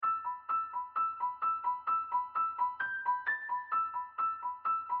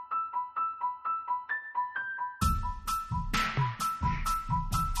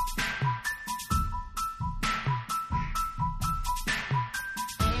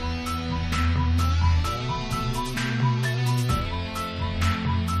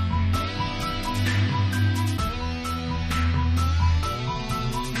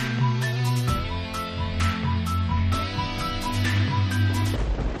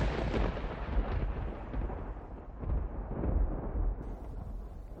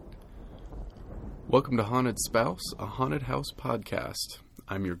Welcome to Haunted Spouse, a haunted house podcast.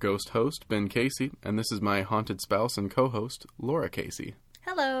 I'm your ghost host, Ben Casey, and this is my haunted spouse and co-host, Laura Casey.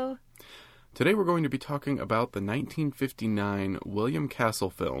 Hello. Today we're going to be talking about the 1959 William Castle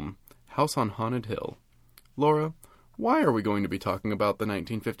film, House on Haunted Hill. Laura, why are we going to be talking about the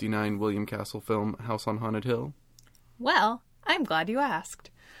 1959 William Castle film, House on Haunted Hill? Well, I'm glad you asked.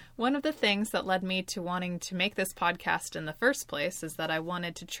 One of the things that led me to wanting to make this podcast in the first place is that I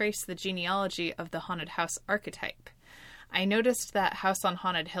wanted to trace the genealogy of the haunted house archetype. I noticed that House on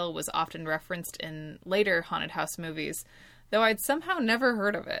Haunted Hill was often referenced in later haunted house movies, though I'd somehow never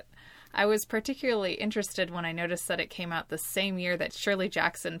heard of it. I was particularly interested when I noticed that it came out the same year that Shirley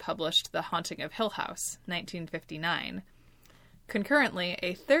Jackson published The Haunting of Hill House, 1959. Concurrently,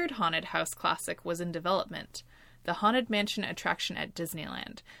 a third haunted house classic was in development, the Haunted Mansion attraction at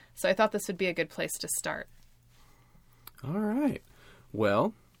Disneyland, so I thought this would be a good place to start. All right.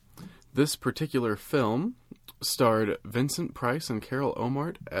 Well, this particular film starred Vincent Price and Carol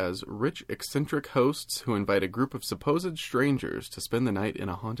Omart as rich, eccentric hosts who invite a group of supposed strangers to spend the night in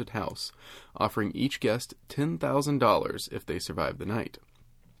a haunted house, offering each guest $10,000 if they survive the night.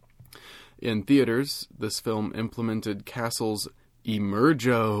 In theaters, this film implemented Castle's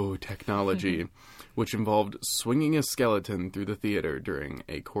Emergo technology, which involved swinging a skeleton through the theater during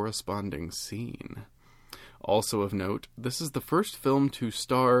a corresponding scene. Also of note, this is the first film to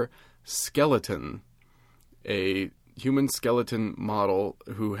star Skeleton, a human skeleton model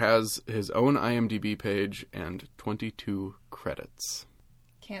who has his own IMDb page and 22 credits.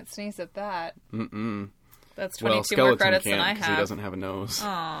 Can't sneeze at that. Mm-mm. That's 22 more credits than I have. He doesn't have a nose.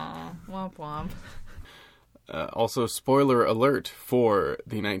 Aw, womp womp. Also, spoiler alert for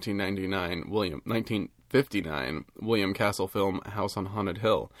the 1959 William Castle film, House on Haunted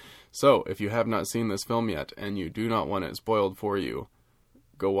Hill. So, if you have not seen this film yet, and you do not want it spoiled for you,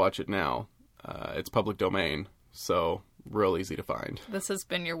 go watch it now. It's public domain, so real easy to find. This has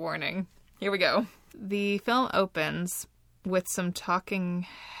been your warning. Here we go. The film opens with some talking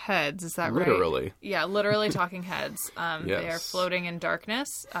heads, is that right? Literally. Yeah, literally talking heads. Yes. They are floating in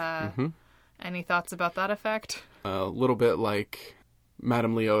darkness. Any thoughts about that effect? A little bit like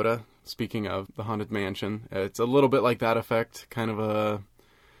Madame Leota, speaking of the Haunted Mansion. It's a little bit like that effect, kind of a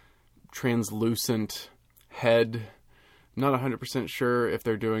translucent head. Not 100% sure if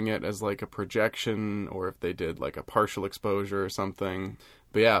they're doing it as like a projection or if they did like a partial exposure or something.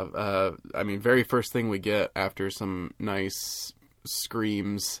 But yeah, very first thing we get after some nice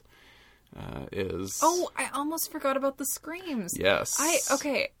screams is... Oh, I almost forgot about the screams. Yes.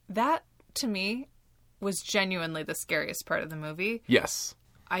 That to me was genuinely the scariest part of the movie. Yes.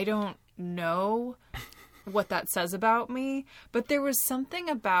 I don't know what that says about me, but there was something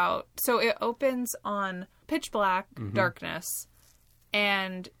about... So it opens on pitch black darkness,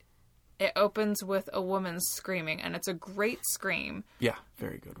 and it opens with a woman screaming, and it's a great scream. Yeah,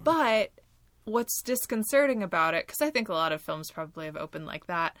 very good one. But what's disconcerting about it, because I think a lot of films probably have opened like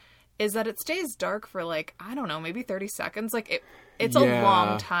that, is that it stays dark for maybe 30 seconds. It's a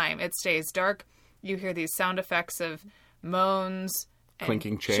long time. It stays dark. You hear these sound effects of moans and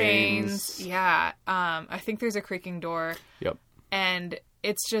clinking chains. Yeah. I think there's a creaking door. Yep. And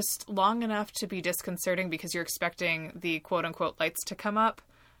it's just long enough to be disconcerting because you're expecting the quote-unquote lights to come up,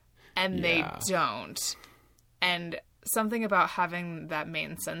 and they don't. And something about having that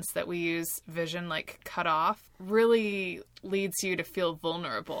main sense that we use, vision, cut off, really leads you to feel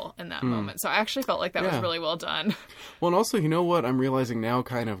vulnerable in that moment. So I actually felt like that was really well done. Well, and also, you know what I'm realizing now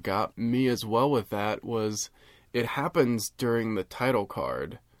kind of got me as well with that was it happens during the title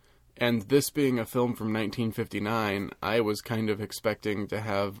card. And this being a film from 1959, I was kind of expecting to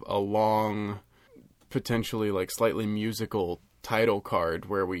have a long, potentially slightly musical title card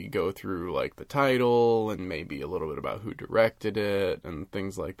where we go through the title and maybe a little bit about who directed it and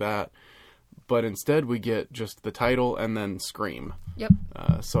things like that. But instead we get just the title and then scream. Yep.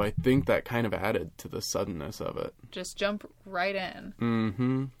 So I think that kind of added to the suddenness of it. Just jump right in.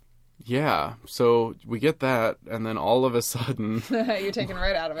 Mm-hmm. Yeah, so we get that, and then all of a sudden... You're taken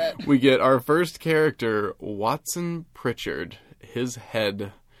right out of it. We get our first character, Watson Pritchard. His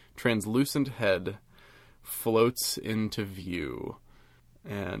head, translucent head, floats into view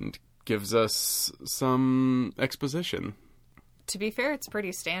and gives us some exposition. To be fair, it's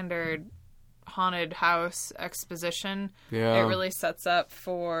pretty standard haunted house exposition. Yeah. It really sets up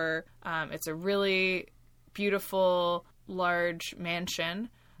for... it's a really beautiful, large mansion...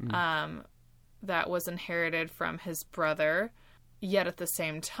 that was inherited from his brother. Yet at the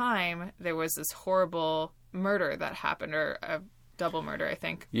same time, there was this horrible murder that happened, or a double murder, I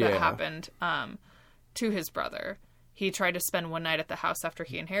think, that happened to his brother. He tried to spend one night at the house after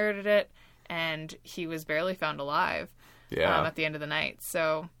he inherited it, and he was barely found alive at the end of the night.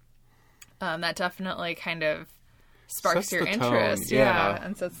 So that definitely kind of sparks Sets your the interest. tone, yeah.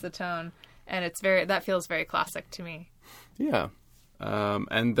 And sets the tone. And that feels very classic to me. Yeah.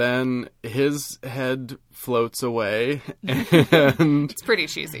 And then his head floats away, and It's pretty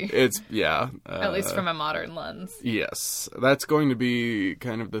cheesy. At least from a modern lens. Yes, that's going to be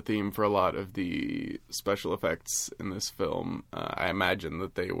kind of the theme for a lot of the special effects in this film. I imagine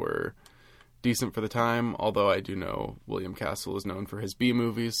that they were decent for the time, although I do know William Castle is known for his B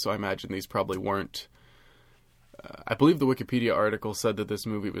movies, so I imagine these probably weren't. I believe the Wikipedia article said that this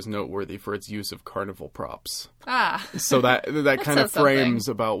movie was noteworthy for its use of carnival props. So that kind of frames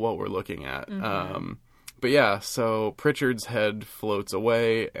about what we're looking at. Mm-hmm. But yeah, so Pritchard's head floats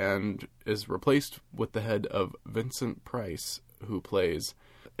away and is replaced with the head of Vincent Price, who plays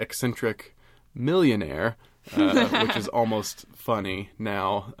eccentric millionaire, which is almost funny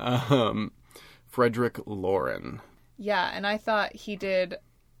now, Frederick Loren. Yeah, and I thought he did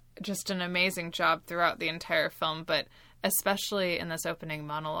just an amazing job throughout the entire film, but especially in this opening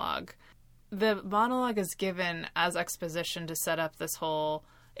monologue. The monologue is given as exposition to set up this whole,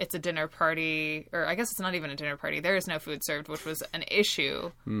 it's a dinner party, or I guess it's not even a dinner party. There is no food served, which was an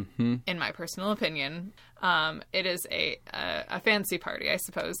issue, in my personal opinion. It is a fancy party, I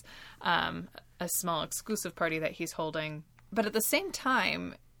suppose, a small exclusive party that he's holding. But at the same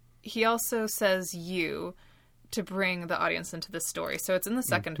time, he also says you to bring the audience into the story. So it's in the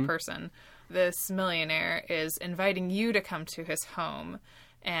second person. This millionaire is inviting you to come to his home.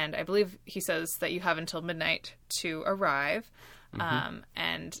 And I believe he says that you have until midnight to arrive,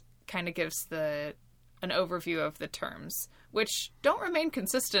 and kind of gives an overview of the terms, which don't remain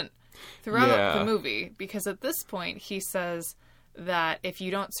consistent throughout the movie, because at this point he says that if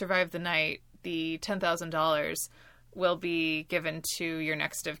you don't survive the night, the $10,000 will be given to your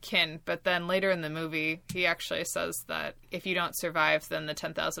next of kin. But then later in the movie, he actually says that if you don't survive, then the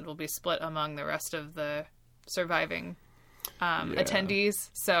 $10,000 will be split among the rest of the surviving attendees.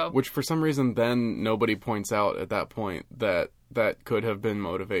 So, which for some reason then nobody points out at that point that could have been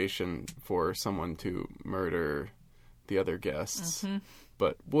motivation for someone to murder the other guests.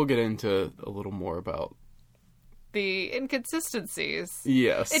 But we'll get into a little more about the inconsistencies.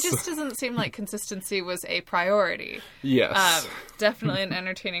 Yes. It just doesn't seem like consistency was a priority. Yes. Definitely an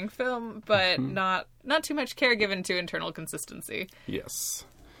entertaining film, but not too much care given to internal consistency. Yes.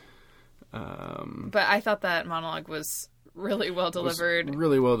 But I thought that monologue was really well delivered.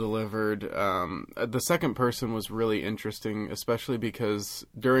 Really well delivered. The second person was really interesting, especially because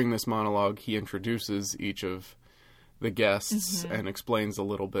during this monologue he introduces each of the guests and explains a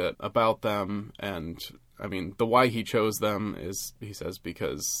little bit about them. And I mean, the why he chose them is, he says,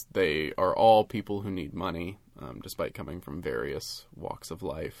 because they are all people who need money, despite coming from various walks of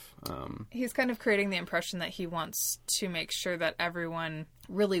life. He's kind of creating the impression that he wants to make sure that everyone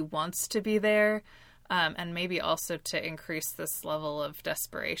really wants to be there, and maybe also to increase this level of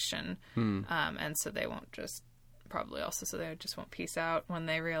desperation. And so they won't just, probably also so they just won't peace out when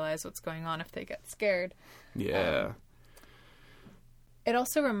they realize what's going on if they get scared. Yeah. It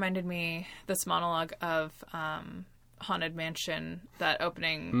also reminded me, this monologue, of Haunted Mansion, that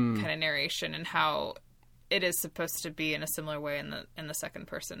opening kind of narration, and how it is supposed to be in a similar way in the second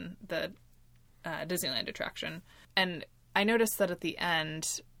person, the Disneyland attraction. And I noticed that at the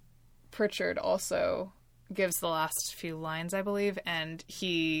end, Pritchard also gives the last few lines, I believe, and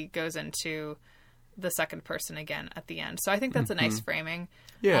he goes into the second person again at the end. So I think that's a nice framing.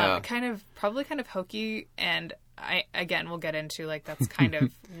 Yeah. Probably kind of hokey, and we'll get into, like, that's kind of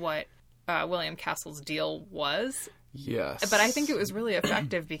what William Castle's deal was. Yes. But I think it was really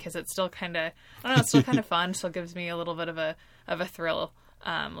effective because it's still kind of, I don't know, it's still kind of fun. Still gives me a little bit of a thrill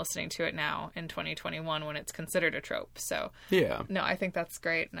listening to it now in 2021 when it's considered a trope. So, yeah. No, I think that's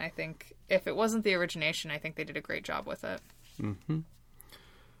great. And I think if it wasn't the origination, I think they did a great job with it.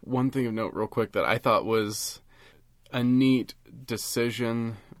 One thing of note real quick that I thought was a neat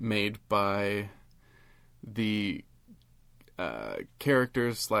decision made by the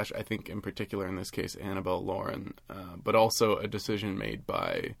characters / I think in particular in this case Annabelle Loren, but also a decision made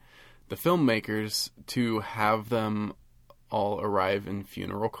by the filmmakers to have them all arrive in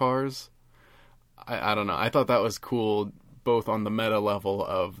funeral cars. I don't know. I thought that was cool, both on the meta level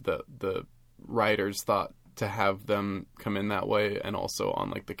of the writers thought to have them come in that way, and also on,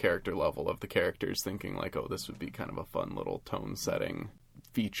 like, the character level of the characters thinking, like, oh, this would be kind of a fun little tone setting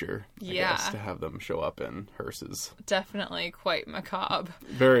feature, I guess, to have them show up in hearses. Definitely quite macabre.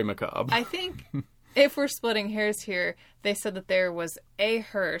 Very macabre. I think if we're splitting hairs here, they said that there was a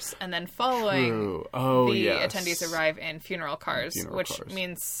hearse, and then following True. Oh, the yes. attendees arrive in funeral cars, Funeral cars.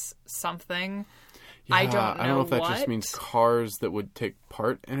 means something. Yeah, I don't know if that what. just means cars that would take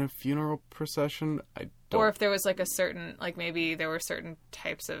part in a funeral procession. I don't. Or if there was like a certain, like maybe there were certain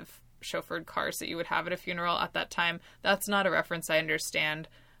types of chauffeured cars that you would have at a funeral at that time. That's not a reference I understand,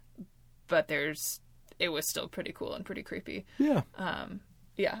 but it was still pretty cool and pretty creepy. Yeah.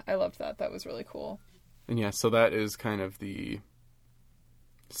 Yeah, I loved that. That was really cool. And yeah, so that is kind of the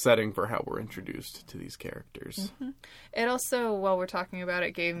setting for how we're introduced to these characters. Mm-hmm. It also, while we're talking about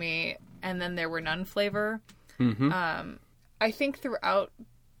it, gave me "and then there were none" flavor. Mm-hmm. I think throughout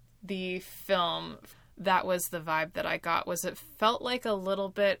the film, that was the vibe that I got. Was it felt like a little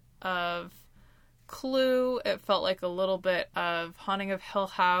bit of Clue, it felt like a little bit of Haunting of Hill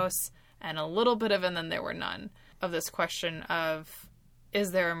House, and a little bit of "and then there were none," of this question of,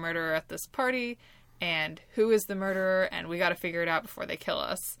 is there a murderer at this party? And who is the murderer? And we got to figure it out before they kill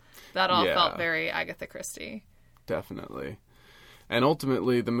us. That all felt very Agatha Christie. Definitely. And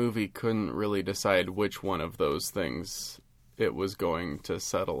ultimately, the movie couldn't really decide which one of those things it was going to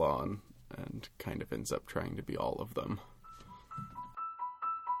settle on, and kind of ends up trying to be all of them.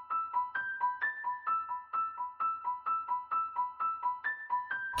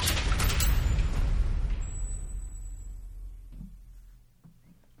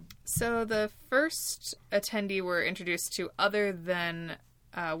 So the first attendee we're introduced to, other than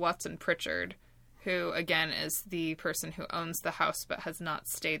Watson Pritchard, who, again, is the person who owns the house but has not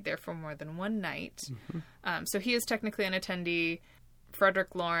stayed there for more than one night. Mm-hmm. So he is technically an attendee.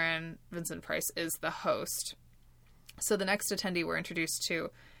 Frederick Lauren, Vincent Price, is the host. So the next attendee we're introduced to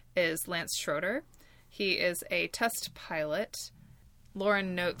is Lance Schroeder. He is a test pilot.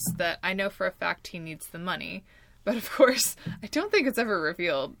 Lauren notes that, I know for a fact he needs the money. But of course, I don't think it's ever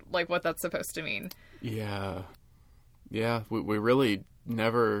revealed, like, what that's supposed to mean. Yeah. Yeah, we really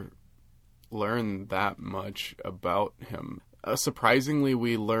never learn that much about him. Surprisingly,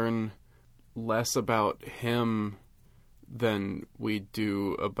 we learn less about him than we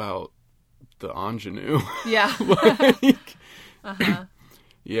do about the ingenue. Yeah. Uh-huh.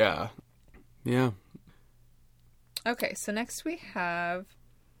 Yeah. Yeah. Okay, so next we have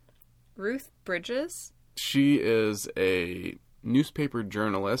Ruth Bridges. She is a newspaper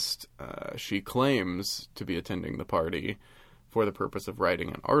journalist. She claims to be attending the party for the purpose of writing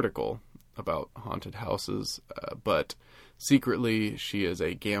an article about haunted houses, but secretly she is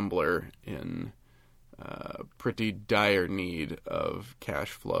a gambler in pretty dire need of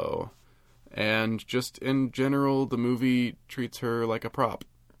cash flow. And just in general, the movie treats her like a prop.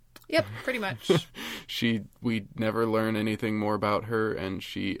 Yep, pretty much. We never learn anything more about her, and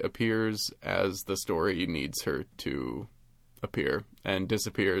she appears as the story needs her to appear, and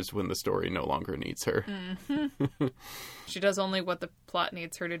disappears when the story no longer needs her. Mm-hmm. She does only what the plot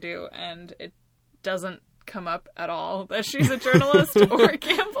needs her to do, and it doesn't come up at all that she's a journalist or a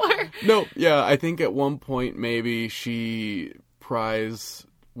gambler. No, yeah, I think at one point maybe she pries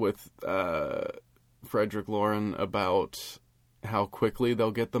with Frederick Lauren about how quickly they'll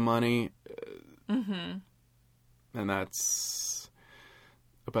get the money. Mm-hmm. And that's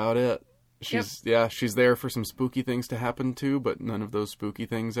about it. She's there for some spooky things to happen too, but none of those spooky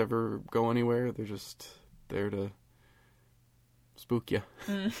things ever go anywhere. They're just there to spook you.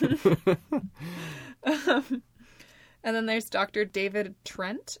 Mm-hmm. And then there's Dr. David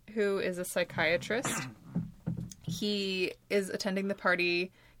Trent, who is a psychiatrist. He is attending the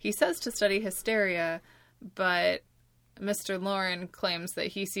party. He says to study hysteria, but Mr. Lauren claims that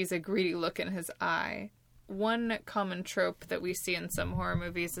he sees a greedy look in his eye. One common trope that we see in some horror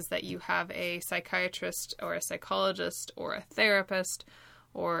movies is that you have a psychiatrist or a psychologist or a therapist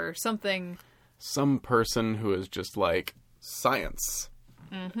or something. Some person who is just like, science.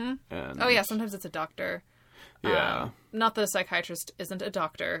 Mm-hmm. And oh, yeah, sometimes it's a doctor. Yeah. Not that a psychiatrist isn't a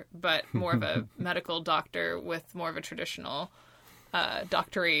doctor, but more of a medical doctor with more of a traditional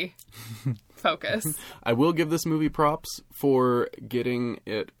doctory focus. I will give this movie props for getting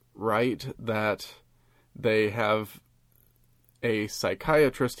it right that they have a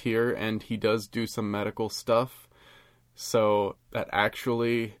psychiatrist here and he does do some medical stuff. So that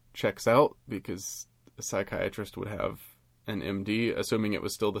actually checks out, because a psychiatrist would have an MD, assuming it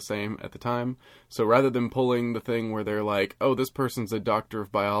was still the same at the time. So rather than pulling the thing where they're like, oh, this person's a doctor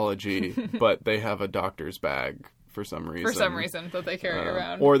of biology, but they have a doctor's bag for some reason that they carry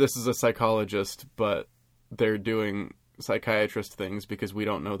around. Or this is a psychologist, but they're doing psychiatrist things because we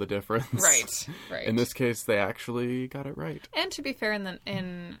don't know the difference. Right. In this case, they actually got it right. And to be fair,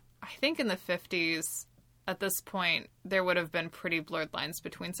 in I think in the 50s, at this point, there would have been pretty blurred lines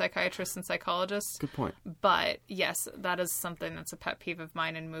between psychiatrists and psychologists. Good point. But yes, that is something that's a pet peeve of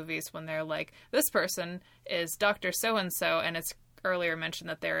mine in movies when they're like, this person is Dr. So-and-so, and it's earlier mentioned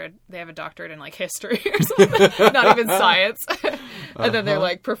that they have a doctorate in like history or something, not even science. And then they're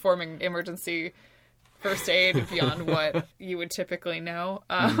like performing emergency first aid beyond what you would typically know.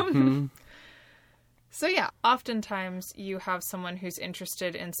 So yeah, oftentimes you have someone who's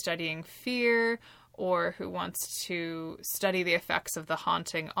interested in studying fear or who wants to study the effects of the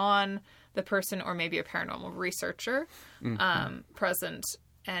haunting on the person, or maybe a paranormal researcher present.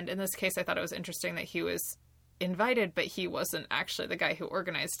 And in this case, I thought it was interesting that he was invited, but he wasn't actually the guy who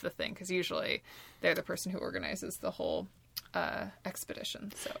organized the thing, because usually they're the person who organizes the whole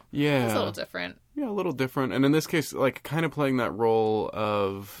expedition. So yeah, it's a little different. Yeah, a little different. And in this case, like kind of playing that role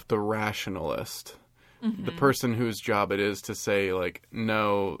of the rationalist. The person whose job it is to say, like,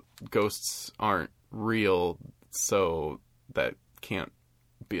 no, ghosts aren't real, so that can't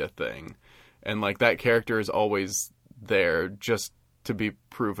be a thing. And, like, that character is always there just to be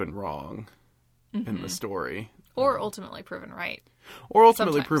proven wrong in the story. Or ultimately proven right. Or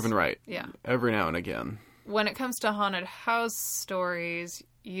ultimately Sometimes. proven right. Yeah. Every now and again. When it comes to haunted house stories,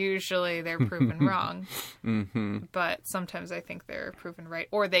 usually they're proven wrong. But sometimes I think they're proven right.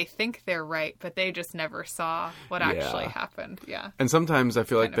 Or they think they're right, but they just never saw what actually happened. Yeah. And sometimes I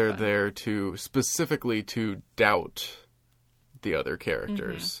feel like they're fun. there to specifically to doubt the other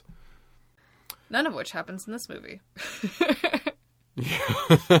characters. None of which happens in this movie.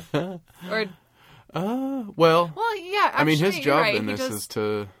 Or, Well, yeah, actually, I mean, his you're job right. in this is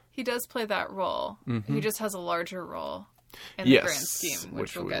to... He does play that role. He just has a larger role in the grand scheme,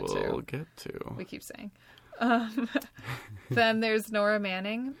 which we'll get to. Get to. We keep saying. Then there's Nora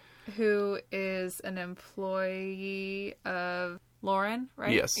Manning, who is an employee of Lauren,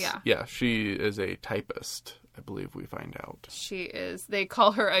 right? Yes. Yeah, she is a typist, I believe we find out. She is. They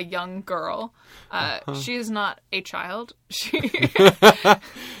call her a young girl. She is not a child. She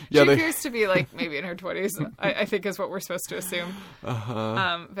appears to be like maybe in her 20s, I think is what we're supposed to assume.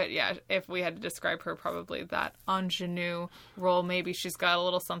 But yeah, if we had to describe her, probably that ingenue role. Maybe she's got a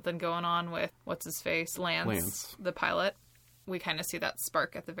little something going on with, what's his face? Lance, the pilot. We kind of see that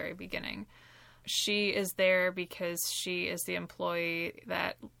spark at the very beginning. She is there because she is the employee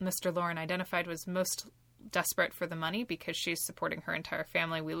that Mr. Lauren identified was most desperate for the money, because she's supporting her entire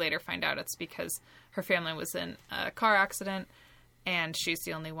family. We later find out it's because her family was in a car accident and she's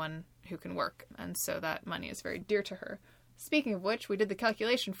the only one who can work. And so that money is very dear to her. Speaking of which, we did the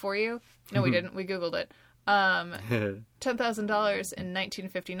calculation for you. No, we didn't. We Googled it. $10,000 in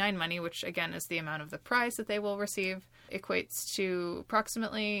 1959 money, which again is the amount of the prize that they will receive, equates to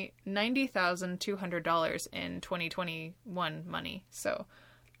approximately $90,200 in 2021 money. So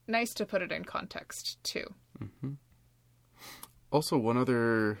nice to put it in context too. Also, one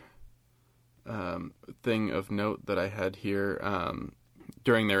other thing of note that I had here,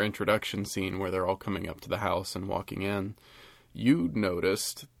 during their introduction scene where they're all coming up to the house and walking in, you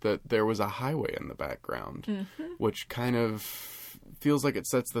noticed that there was a highway in the background, which kind of feels like it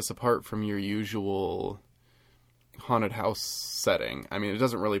sets this apart from your usual haunted house setting. I mean, it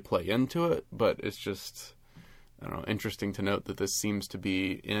doesn't really play into it, but it's just, I don't know, interesting to note that this seems to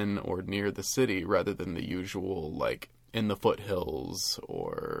be in or near the city rather than the usual, like, in the foothills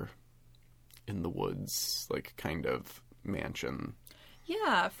or in the woods, like, kind of mansion.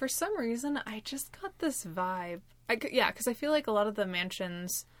 Yeah, for some reason, I just got this vibe. Because I feel like a lot of the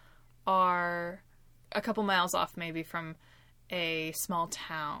mansions are a couple miles off maybe from a small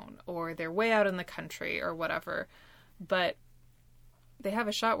town, or they're way out in the country or whatever. But they have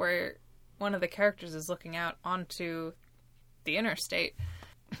a shot where one of the characters is looking out onto the interstate,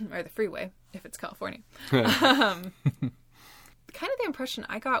 or the freeway, if it's California. Kind of the impression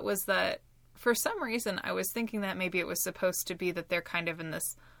I got was that for some reason I was thinking that maybe it was supposed to be that they're kind of in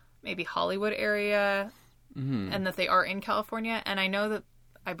this maybe Hollywood area, and that they are in California. And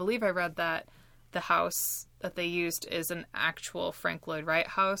I believe I read that the house that they used is an actual Frank Lloyd Wright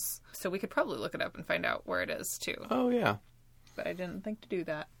house. So we could probably look it up and find out where it is too. Oh, yeah. But I didn't think to do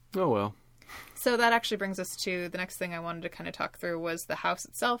that. Oh, well. So that actually brings us to the next thing I wanted to kind of talk through was the house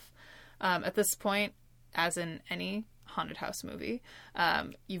itself. At this point, as in any haunted house movie,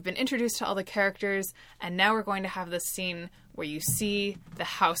 you've been introduced to all the characters, and now we're going to have this scene where you see the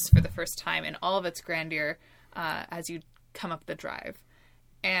house for the first time in all of its grandeur as you come up the drive.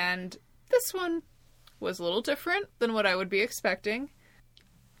 And this one was a little different than what I would be expecting.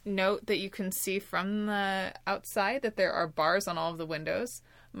 Note that you can see from the outside that there are bars on all of the windows.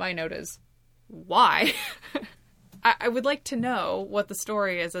 My note is, why? I would like to know what the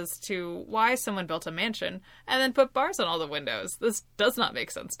story is as to why someone built a mansion and then put bars on all the windows. This does not make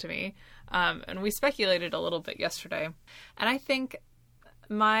sense to me. And we speculated a little bit yesterday. And I think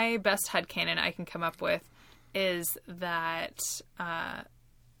my best headcanon I can come up with is that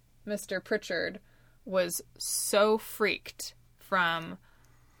Mr. Pritchard was so freaked from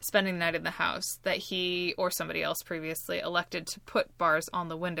spending the night in the house that he or somebody else previously elected to put bars on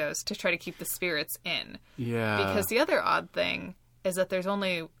the windows to try to keep the spirits in. Yeah. Because the other odd thing is that there's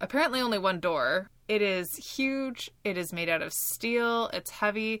apparently only one door. It is huge. It is made out of steel. It's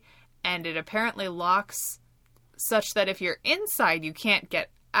heavy. And it apparently locks such that if you're inside, you can't get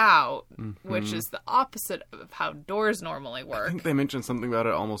out, which is the opposite of how doors normally work. I think they mentioned something about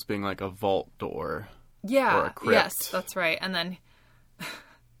it almost being like a vault door. Yeah. Or a crypt. Yes, that's right. And then...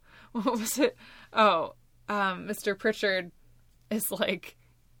 what was it? Oh, Mr. Pritchard is like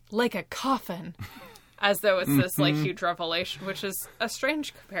a coffin, as though it's this like huge revelation, which is a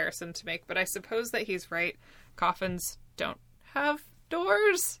strange comparison to make, but I suppose that he's right. Coffins don't have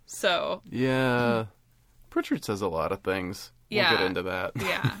doors, so yeah. Pritchard says a lot of things. We'll get into that.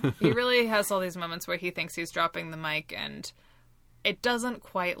 Yeah, he really has all these moments where he thinks he's dropping the mic, and it doesn't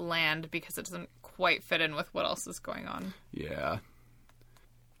quite land because it doesn't quite fit in with what else is going on. Yeah.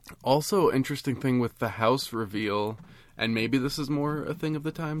 Also, interesting thing with the house reveal, and maybe this is more a thing of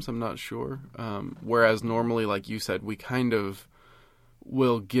the times, I'm not sure. Whereas normally, like you said, we kind of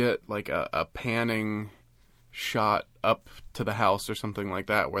will get like a panning shot up to the house or something like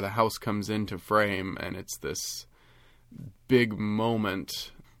that, where the house comes into frame and it's this big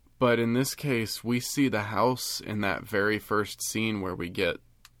moment. But in this case, we see the house in that very first scene where we get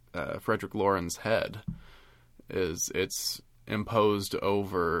Frederick Loren's head. It's imposed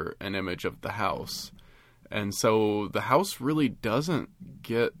over an image of the house. And so the house really doesn't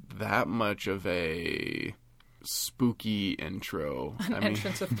get that much of a spooky intro.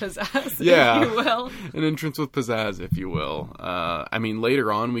 Entrance with pizzazz, yeah, if you will. An entrance with pizzazz, if you will. I mean,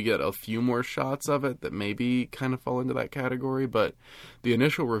 later on we get a few more shots of it that maybe kind of fall into that category, but the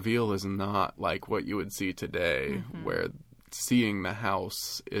initial reveal is not like what you would see today, where seeing the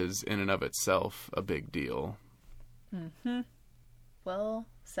house is in and of itself a big deal. Mm-hmm. Well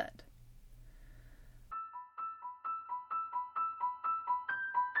said.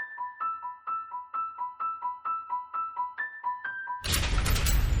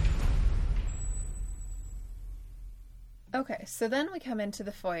 Okay, so then we come into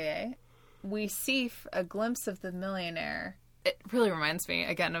the foyer. We see a glimpse of the millionaire. It really reminds me,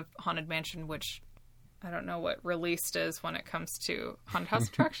 again, of Haunted Mansion, which I don't know what released is when it comes to haunted house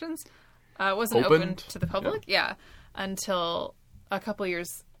attractions. It wasn't open to the public, yeah, until a couple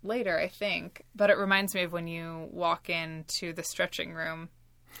years later, I think. But it reminds me of when you walk into the stretching room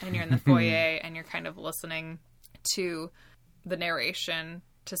and you're in the foyer and you're kind of listening to the narration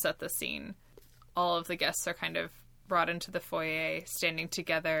to set the scene. All of the guests are kind of brought into the foyer, standing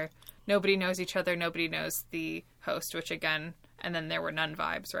together. Nobody knows each other. Nobody knows the host, which again, and then there were none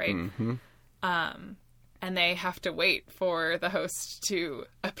vibes, right? Mm-hmm. And they have to wait for the host to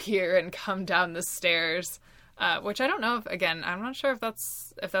appear and come down the stairs, which I don't know if, again, I'm not sure if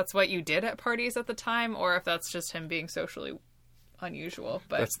that's what you did at parties at the time, or if that's just him being socially unusual.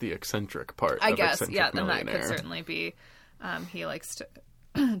 But that's the eccentric part. I of guess, eccentric yeah, then millionaire. that could certainly be. He likes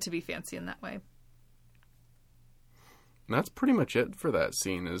to be fancy in that way. And that's pretty much it for that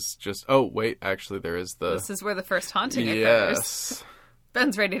scene. Is just actually there is the. This is where the first haunting occurs. Yes.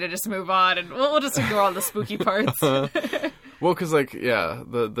 Ben's ready to just move on, and we'll just ignore all the spooky parts. Well, because,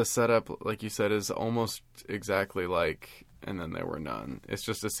 the setup, like you said, is almost exactly like And Then There Were None. It's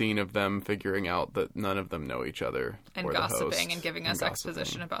just a scene of them figuring out that none of them know each other. And or gossiping the host, and giving us gossiping.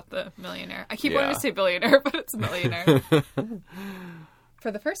 exposition about the millionaire. I keep wanting to say billionaire, but it's millionaire. For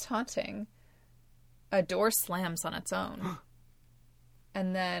the first haunting, a door slams on its own.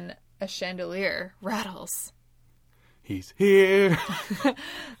 And then a chandelier rattles. He's here.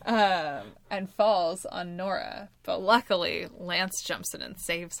 And falls on Nora. But luckily, Lance jumps in and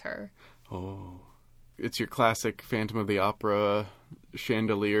saves her. Oh. It's your classic Phantom of the Opera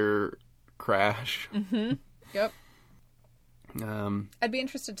chandelier crash. Mm-hmm. Yep. Um, I'd be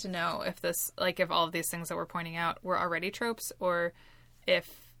interested to know if this, if all of these things that we're pointing out were already tropes, or if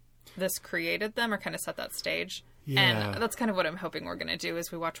this created them or kind of set that stage. Yeah. And that's kind of what I'm hoping we're going to do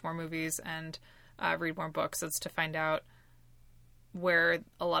as we watch more movies and read more books, is to find out where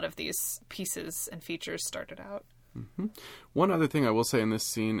a lot of these pieces and features started out. Mm-hmm. One other thing I will say in this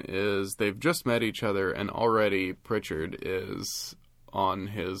scene is they've just met each other, and already Pritchard is on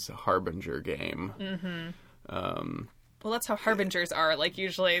his Harbinger game. Mm-hmm. Well, that's how Harbingers are.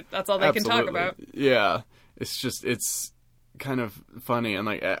 Usually that's all they Absolutely. can talk about. Yeah. it's kind of funny. And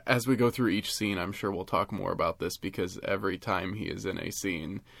like, as we go through each scene, I'm sure we'll talk more about this, because every time he is in a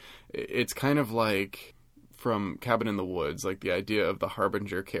scene, it's kind of like from Cabin in the Woods, like the idea of the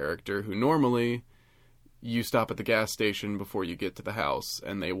Harbinger character who normally you stop at the gas station before you get to the house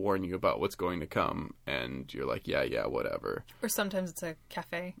and they warn you about what's going to come and you're like, yeah, whatever. Or sometimes it's a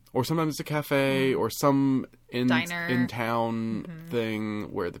cafe. Or sometimes it's a cafe or some Diner. in town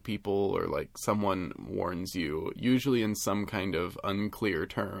thing where the people or like someone warns you, usually in some kind of unclear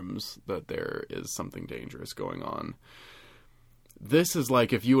terms, that there is something dangerous going on. This is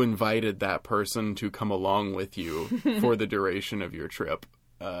like if you invited that person to come along with you for the duration of your trip,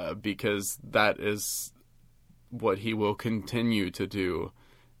 because that is what he will continue to do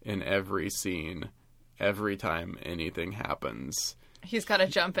in every scene, every time anything happens. He's got to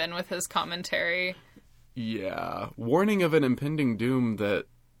jump in with his commentary. Yeah. Warning of an impending doom that,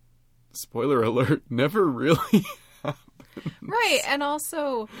 spoiler alert, never really happens. Right, and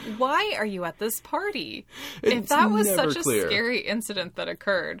also, why are you at this party? It's if that was never such clear. a scary incident that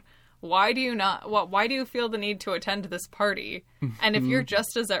occurred, why do you feel the need to attend this party? And if you're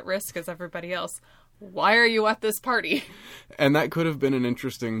just as at risk as everybody else, why are you at this party? And that could have been an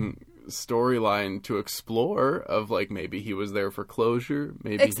interesting storyline to explore, of like maybe he was there for closure,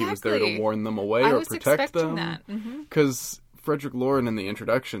 maybe he was there to warn them away or protect them. That. Because Frederick Loren in the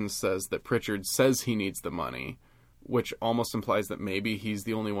introduction says that Pritchard says he needs the money, which almost implies that maybe he's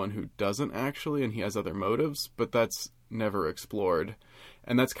the only one who doesn't actually, and he has other motives, but that's never explored.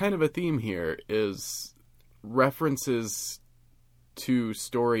 And that's kind of a theme here, is references to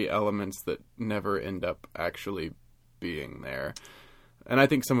story elements that never end up actually being there. And I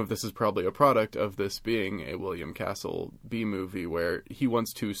think some of this is probably a product of this being a William Castle B-movie, where he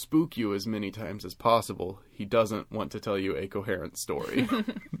wants to spook you as many times as possible. He doesn't want to tell you a coherent story.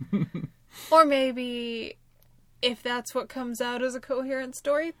 Or maybe if that's what comes out as a coherent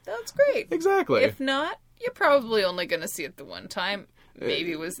story, that's great. Exactly. If not, you're probably only going to see it the one time.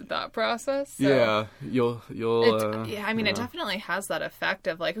 Maybe it was the thought process. So. Yeah, you'll. It definitely has that effect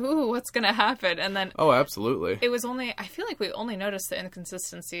of like, ooh, what's going to happen? And then, oh, absolutely. I feel like we only noticed the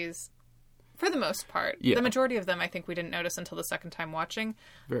inconsistencies for the most part. Yeah. The majority of them, I think we didn't notice until the second time watching,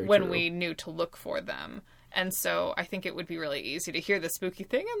 Very when true. we knew to look for them. And so I think it would be really easy to hear the spooky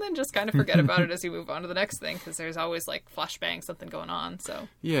thing and then just kind of forget about it as you move on to the next thing, because there's always like flashbang, something going on. So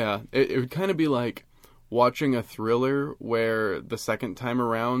yeah, it would kind of be like watching a thriller where the second time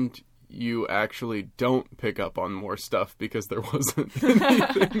around you actually don't pick up on more stuff because there wasn't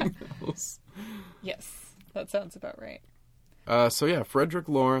anything else. yes, that sounds about right. So yeah, Frederick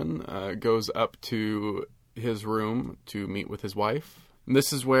Loren goes up to his room to meet with his wife. And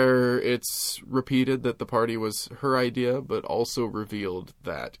this is where it's repeated that the party was her idea, but also revealed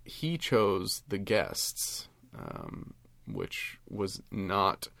that he chose the guests, which was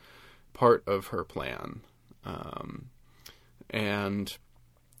not part of her plan. And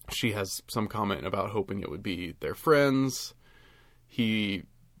she has some comment about hoping it would be their friends. He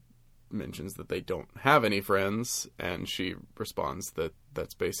mentions that they don't have any friends, and she responds that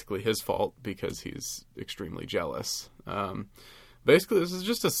that's basically his fault because he's extremely jealous. Basically, this is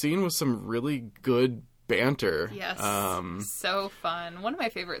just a scene with some really good banter. Yes. So fun. One of my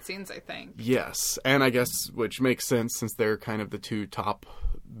favorite scenes, I think. Yes. And I guess, which makes sense since they're kind of the two top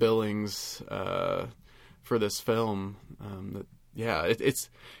billings for this film.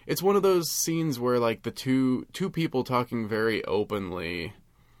 It's one of those scenes where like the two people talking very openly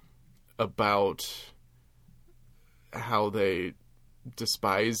about how they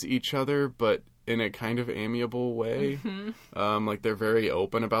despise each other, but in a kind of amiable way. Like they're very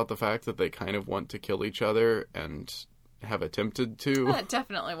open about the fact that they kind of want to kill each other and have attempted to.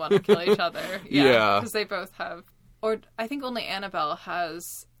 Definitely want to kill each other. Yeah. Because they both have, or I think only Annabelle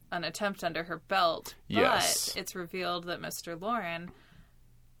has an attempt under her belt. Yes. But it's revealed that Mr. Loren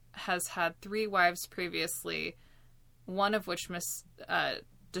has had 3 wives previously, one of which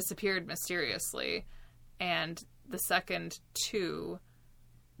disappeared mysteriously, and the second 2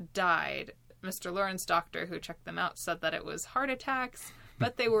 died. Mr. Loren's doctor, who checked them out, said that it was heart attacks,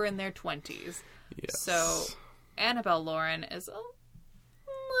 but they were in their 20s. Yes. So Annabelle Loren is a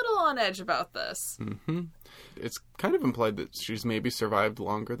little on edge about this. Mm-hmm. It's kind of implied that she's maybe survived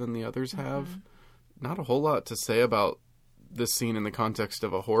longer than the others have. Not a whole lot to say about this scene in the context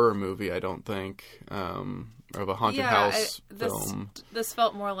of a horror movie, I don't think, of a haunted house film. This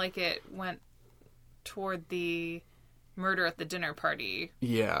felt more like it went toward the murder at the dinner party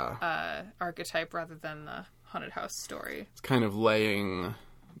archetype rather than the haunted house story. It's kind of laying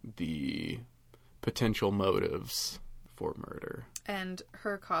the potential motives for murder. And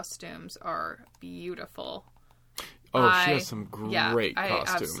her costumes are beautiful. Oh, she has some great costumes.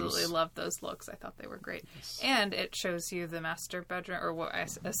 I absolutely love those looks. I thought they were great. Yes. And it shows you the master bedroom, or what I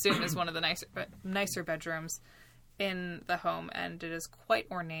assume is one of the nicer bedrooms in the home, and it is quite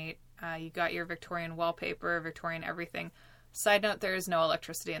ornate. You got your Victorian wallpaper, Victorian everything. Side note, there is no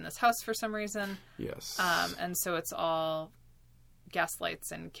electricity in this house for some reason. Yes. And so it's all gas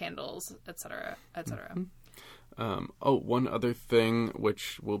lights and candles, etc., etc. Mm-hmm. One other thing,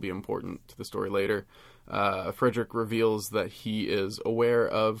 which will be important to the story later. Frederick reveals that he is aware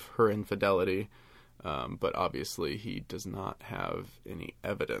of her infidelity, but obviously he does not have any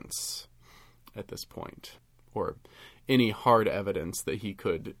evidence at this point, or any hard evidence that he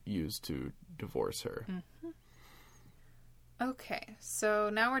could use to divorce her. Mm-hmm. Okay,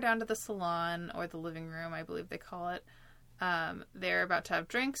 so now we're down to the salon, or the living room, I believe they call it. They're about to have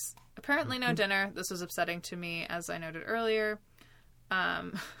drinks. Apparently no dinner. This was upsetting to me, as I noted earlier.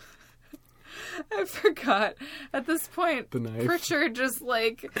 I forgot. At this point, the knife. Pritchard just,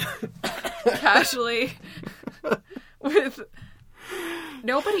 casually, with...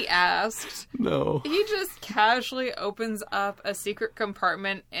 Nobody asked. No. He just casually opens up a secret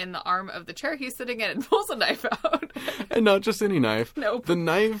compartment in the arm of the chair he's sitting in and pulls a knife out. And not just any knife. Nope. The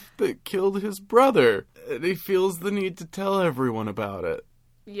knife that killed his brother. And he feels the need to tell everyone about it.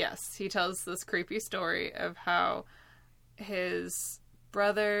 Yes, he tells this creepy story of how his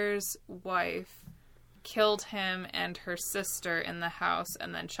brother's wife killed him and her sister in the house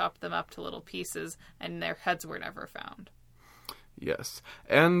and then chopped them up to little pieces, and their heads were never found. Yes.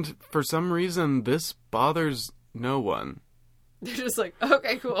 And for some reason, this bothers no one. They're just like,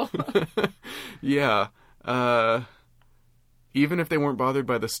 okay, cool. Yeah. Even if they weren't bothered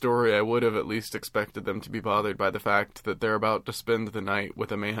by the story, I would have at least expected them to be bothered by the fact that they're about to spend the night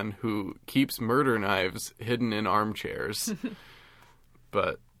with a man who keeps murder knives hidden in armchairs.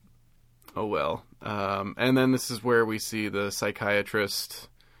 But, oh well. And then this is where we see the psychiatrist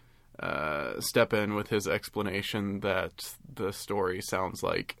step in with his explanation that the story sounds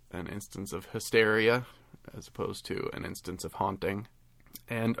like an instance of hysteria as opposed to an instance of haunting.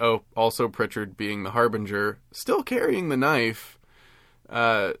 And, also Pritchard, being the harbinger, still carrying the knife,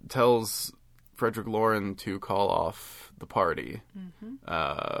 tells Frederick Loren to call off the party,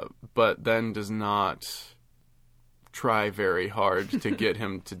 but then does not try very hard to get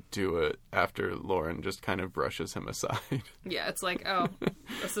him to do it after Loren just kind of brushes him aside. Yeah, it's like, oh,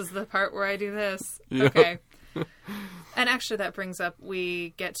 this is the part where I do this. Yep. Okay. And actually that brings up,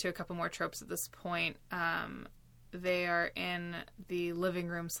 we get to a couple more tropes at this point. They are in the living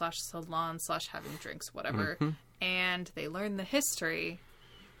room / salon / having drinks, whatever. Mm-hmm. And they learn the history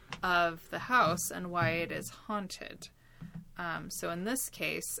of the house and why it is haunted. So in this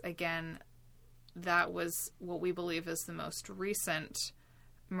case, again, that was what we believe is the most recent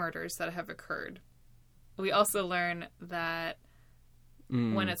murders that have occurred. We also learn that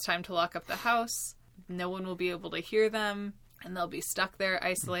when it's time to lock up the house, no one will be able to hear them, and they'll be stuck there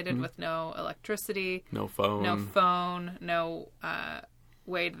isolated with no electricity, no phone, no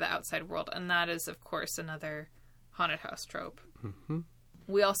way to the outside world. And that is, of course, another haunted house trope. Mm-hmm.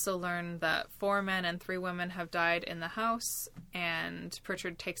 We also learn that 4 men and 3 women have died in the house, and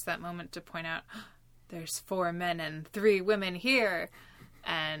Pritchard takes that moment to point out, there's 4 men and 3 women here,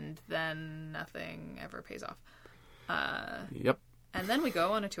 and then nothing ever pays off. Yep. And then we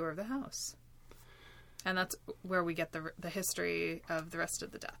go on a tour of the house. And that's where we get the history of the rest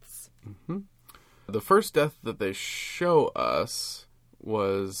of the deaths. Mm-hmm. The first death that they show us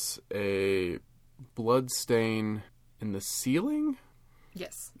was a blood stain in the ceiling?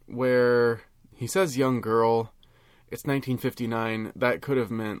 Yes. Where he says young girl. It's 1959. That could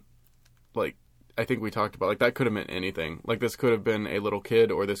have meant, I think we talked about, that could have meant anything. This could have been a little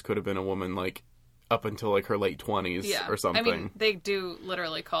kid, or this could have been a woman, up until, her late 20s or something. I mean, they do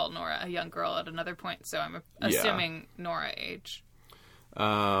literally call Nora a young girl at another point, so I'm assuming Nora age.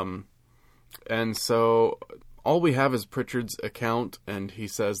 And so all we have is Pritchard's account, and he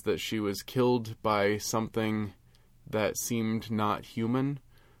says that she was killed by something that seemed not human,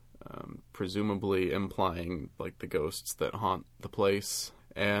 presumably implying, the ghosts that haunt the place.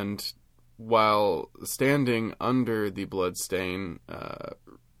 And while standing under the bloodstain,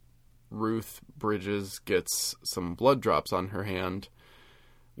 Ruth Bridges gets some blood drops on her hand,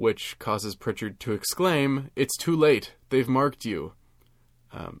 which causes Pritchard to exclaim, "It's too late. They've marked you."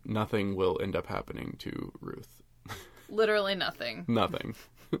 Nothing will end up happening to Ruth. Literally nothing. Nothing.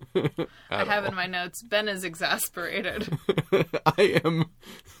 I have in my notes, Ben is exasperated. I am.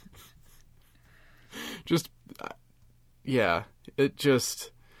 It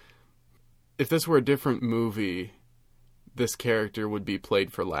just... If this were a different movie, this character would be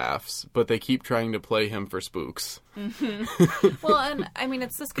played for laughs, but they keep trying to play him for spooks. Well, and I mean,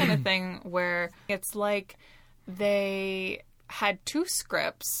 it's this kind of thing where it's like they had 2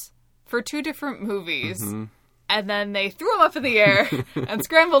 scripts for 2 different movies, and then they threw them up in the air and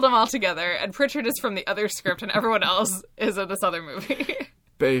scrambled them all together, and Pritchard is from the other script, and everyone else is in this other movie.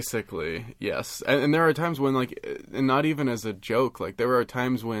 Basically, yes. And there are times when, like, and not even as a joke, like, there are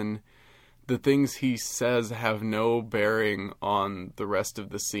times when the things he says have no bearing on the rest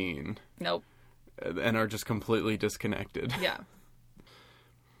of the scene. Nope. And are just completely disconnected. Yeah.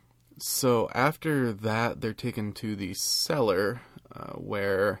 So after that, they're taken to the cellar,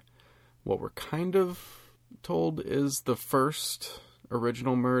 where what we're kind of told is the first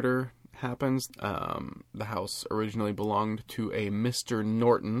original murder happens. The house originally belonged to a Mr.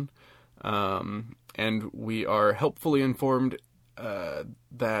 Norton, and we are helpfully informed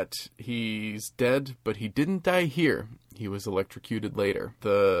that he's dead, but he didn't die here. He was electrocuted later.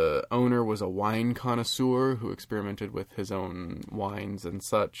 The owner was a wine connoisseur who experimented with his own wines and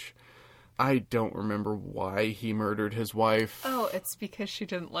such. I don't remember why he murdered his wife. Oh, it's because she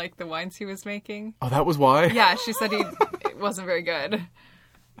didn't like the wines he was making. Oh, that was why? Yeah, she said it wasn't very good.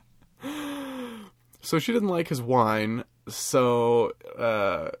 So she didn't like his wine, so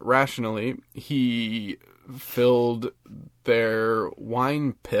rationally, he filled their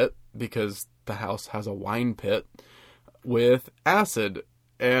wine pit, because the house has a wine pit, with acid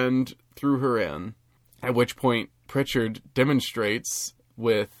and threw her in. At which point, Pritchard demonstrates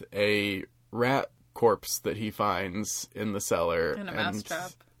with a rat corpse that he finds in the cellar. In a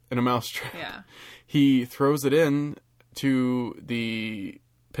mousetrap. In a mousetrap. Yeah. He throws it in to the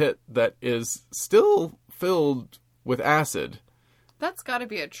pit that is still filled with acid. That's got to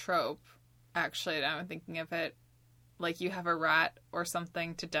be a trope, actually, now I'm thinking of it. Like, you have a rat or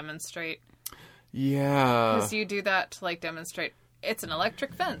something to demonstrate. Yeah. Because you do that to, like, demonstrate it's an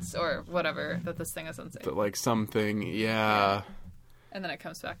electric fence or whatever, that this thing is unsafe. But, like, something, yeah. And then it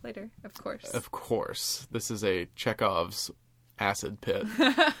comes back later, of course. Of course. This is a Chekhov's acid pit.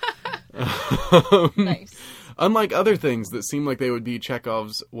 Nice. Unlike other things that seem like they would be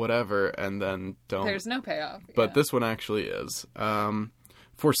Chekhov's whatever and then don't. There's no payoff. But this one actually is.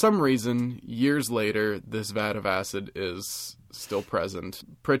 For some reason, years later, this vat of acid is still present.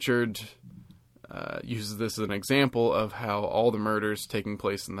 Pritchard uses this as an example of how all the murders taking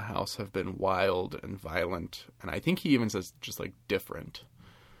place in the house have been wild and violent. And I think he even says just, like, different.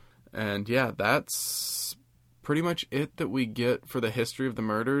 And yeah, that's pretty much it that we get for the history of the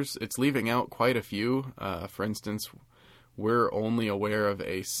murders. It's leaving out quite a few. For instance, we're only aware of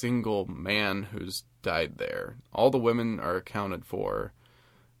a single man who's died there. All the women are accounted for,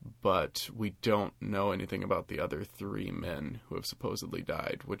 but we don't know anything about the other 3 men who have supposedly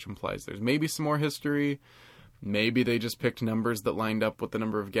died, which implies there's maybe some more history. Maybe they just picked numbers that lined up with the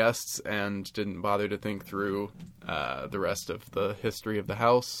number of guests and didn't bother to think through the rest of the history of the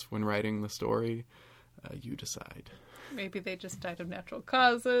house when writing the story. You decide. Maybe they just died of natural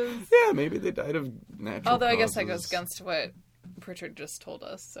causes. Yeah, maybe they died of natural Although I guess causes. that goes against what Pritchard just told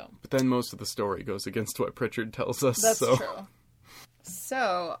us, so. But then most of the story goes against what Pritchard tells us. That's so. true.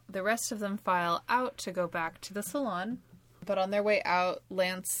 So, the rest of them file out to go back to the salon. But on their way out,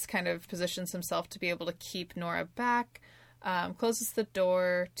 Lance kind of positions himself to be able to keep Nora back, closes the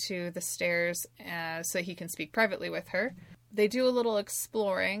door to the stairs so he can speak privately with her. They do a little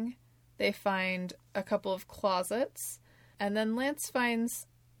exploring. They find a couple of closets. And then Lance finds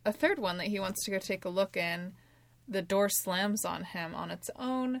a third one that he wants to go take a look in. The door slams on him on its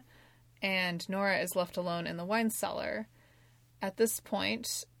own, and Nora is left alone in the wine cellar. At this point,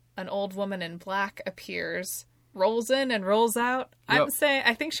 an old woman in black appears, rolls in and rolls out. Yep.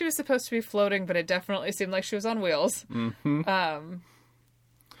 I think she was supposed to be floating, but it definitely seemed like she was on wheels. Mm-hmm.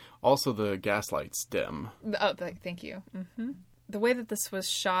 Also, the gaslights dim. Oh, thank you. Mm-hmm. The way that this was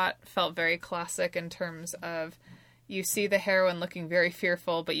shot felt very classic in terms of you see the heroine looking very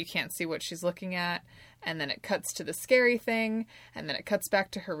fearful, but you can't see what she's looking at. And then it cuts to the scary thing, and then it cuts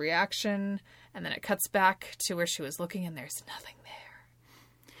back to her reaction, and then it cuts back to where she was looking, and there's nothing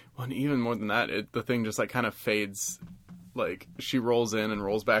there. Well, and even more than that, the thing just, like, kind of fades. Like, she rolls in and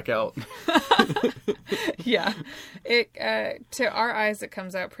rolls back out. Yeah. It to our eyes, it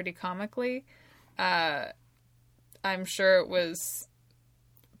comes out pretty comically. I'm sure it was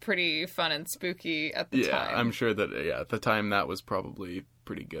pretty fun and spooky at the time. Yeah, I'm sure that, at the time that was probably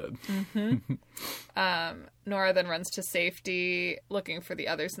pretty good. Mm-hmm. Nora then runs to safety, looking for the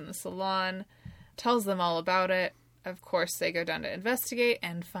others in the salon, tells them all about it. Of course, they go down to investigate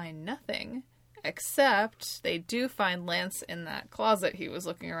and find nothing, except they do find Lance in that closet he was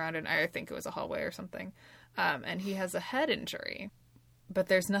looking around in. I think it was a hallway or something. And he has a head injury. But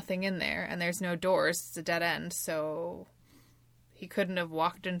there's nothing in there, and there's no doors. It's a dead end, so he couldn't have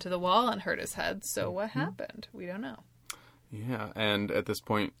walked into the wall and hurt his head. So what happened? We don't know. Yeah, and at this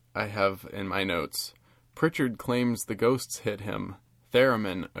point, I have in my notes, Pritchard claims the ghosts hit him.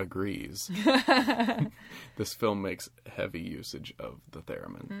 Theremin agrees. This film makes heavy usage of the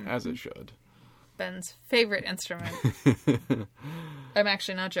theremin, as it should. Ben's favorite instrument. I'm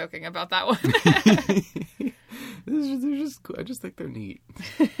actually not joking about that one. I just think they're neat.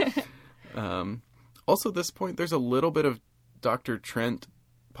 Also, at this point, there's a little bit of Dr. Trent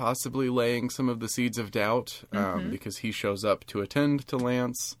possibly laying some of the seeds of doubt, because he shows up to attend to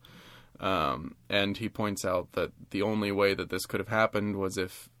Lance, and he points out that the only way that this could have happened was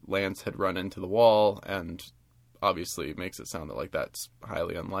if Lance had run into the wall, and obviously makes it sound like that's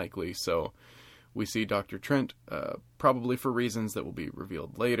highly unlikely. So we see Dr. Trent, probably for reasons that will be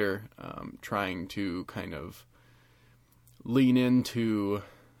revealed later, trying to kind of lean into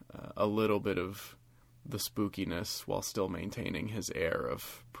a little bit of the spookiness while still maintaining his air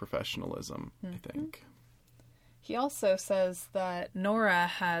of professionalism, I think. He also says that Nora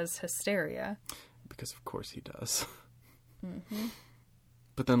has hysteria. Because of course he does.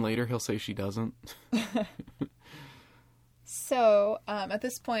 But then later he'll say she doesn't. So, at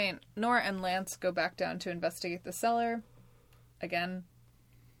this point, Nora and Lance go back down to investigate the cellar. Again.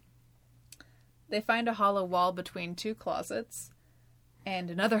 They find a hollow wall between two closets, and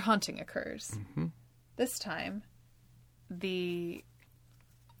another haunting occurs. This time, the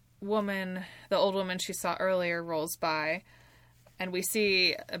old woman she saw earlier rolls by, and we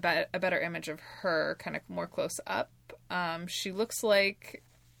see a better image of her kind of more close up. She looks like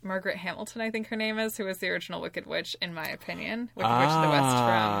Margaret Hamilton, I think her name is, who was the original Wicked Witch, in my opinion. Wicked Witch of the West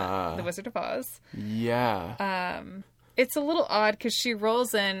from The Wizard of Oz. Yeah. It's a little odd because she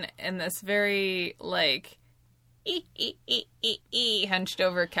rolls in this very, like, hunched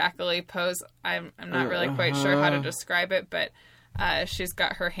over, cackly pose. I'm not really quite sure how to describe it, but she's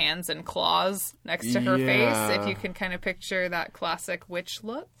got her hands and claws next to her face, if you can kind of picture that classic witch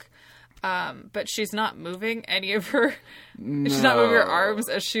look. But she's not moving any of her... No. She's not moving her arms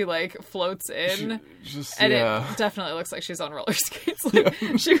as she, like, floats in. It definitely looks like she's on roller skates. Like,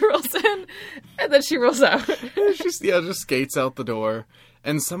 she rolls in, and then she rolls out. just skates out the door.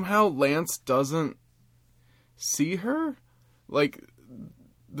 And somehow Lance doesn't see her. Like,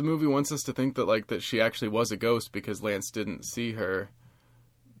 the movie wants us to think that, like, that she actually was a ghost because Lance didn't see her.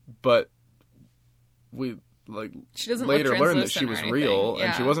 But we... like, she doesn't later learned that she was real,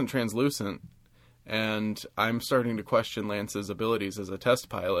 and she wasn't translucent. And I'm starting to question Lance's abilities as a test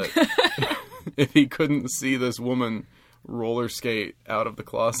pilot. If he couldn't see this woman roller skate out of the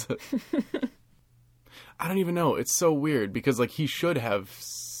closet. I don't even know. It's so weird because, like, he should have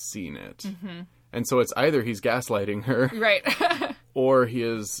seen it. And so it's either he's gaslighting her. Right. Or he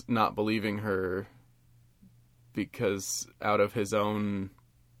is not believing her because out of his own...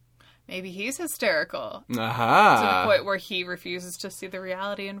 Maybe he's hysterical. Aha! To the point where he refuses to see the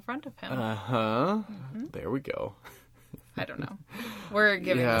reality in front of him. There we go. I don't know. We're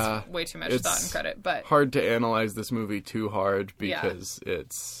giving this way too much thought and credit, but... hard to analyze this movie too hard because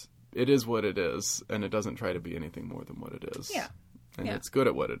it is what it is, and it doesn't try to be anything more than what it is. Yeah. And it's good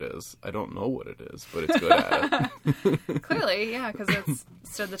at what it is. I don't know what it is, but it's good at it. Clearly, yeah, because it's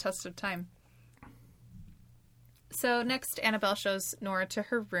stood the test of time. So next, Annabelle shows Nora to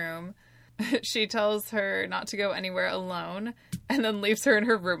her room. She tells her not to go anywhere alone, and then leaves her in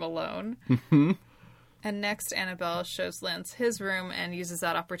her room alone. And next, Annabelle shows Lance his room and uses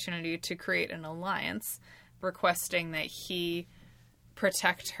that opportunity to create an alliance, requesting that he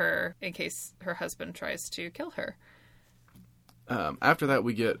protect her in case her husband tries to kill her. After that,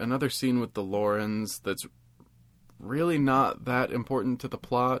 we get another scene with the Laurens that's really not that important to the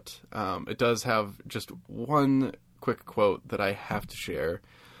plot. It does have just one quick quote that I have to share,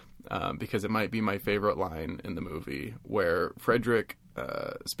 because it might be my favorite line in the movie, where Frederick,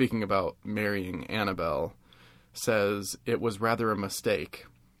 speaking about marrying Annabelle, says, "It was rather a mistake,"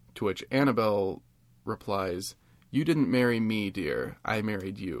 to which Annabelle replies, "You didn't marry me, dear. I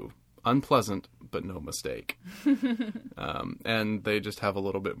married you. Unpleasant, but no mistake." And they just have a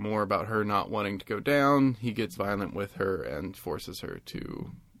little bit more about her not wanting to go down. He gets violent with her and forces her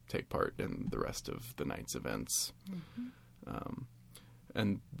to take part in the rest of the night's events.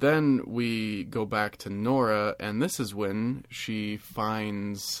 And then we go back to Nora, and this is when she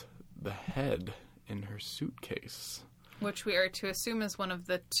finds the head in her suitcase. Which we are to assume is one of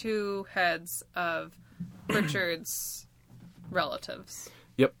the two heads of Richard's relatives.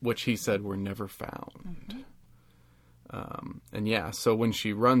 Yep, which he said were never found. And yeah, so when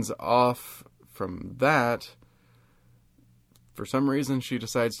she runs off from that, for some reason, she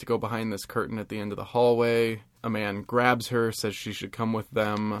decides to go behind this curtain at the end of the hallway. A man grabs her, says she should come with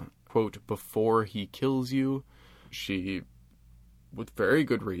them, quote, before he kills you. She, with very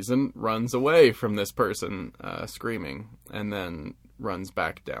good reason, runs away from this person, screaming, and then runs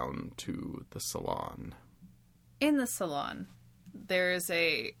back down to the salon. In the salon, there is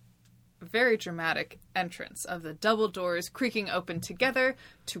a very dramatic entrance of the double doors creaking open together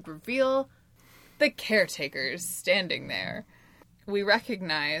to reveal the caretakers standing there. We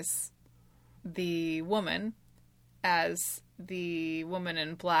recognize the woman as the woman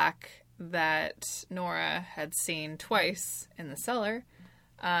in black that Nora had seen twice in the cellar.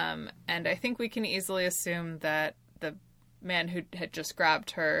 And I think we can easily assume that the man who had just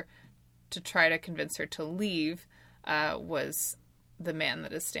grabbed her to try to convince her to leave was the man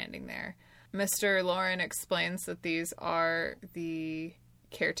that is standing there. Mr. Lauren explains that these are the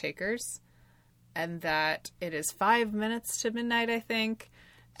caretakers and that it is 5 minutes to midnight, I think.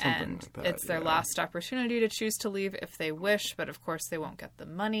 Something And like that, it's their yeah. last opportunity to choose to leave if they wish, but of course they won't get the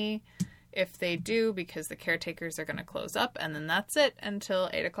money if they do because the caretakers are going to close up, and then that's it until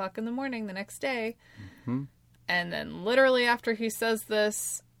 8 o'clock in the morning the next day. Mm-hmm. And then literally after he says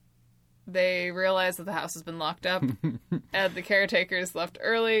this, they realize that the house has been locked up and the caretakers left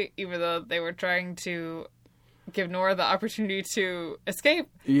early, even though they were trying to give Nora the opportunity to escape.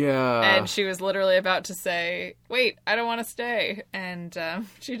 Yeah. And she was literally about to say, wait, I don't want to stay. And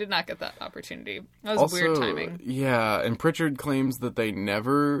she did not get that opportunity. That was also, weird timing. Yeah, and Pritchard claims that they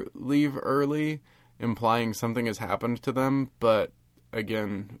never leave early, implying something has happened to them, but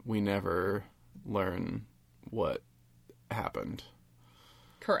again, we never learn what happened.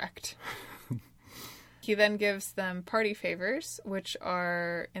 Correct. He then gives them party favors, which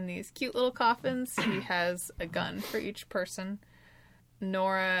are in these cute little coffins. He has a gun for each person.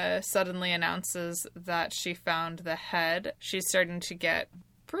 Nora suddenly announces that she found the head. She's starting to get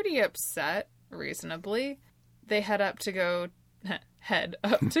pretty upset, reasonably. They head up to go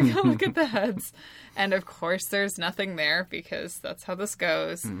look at the heads. And of course there's nothing there because that's how this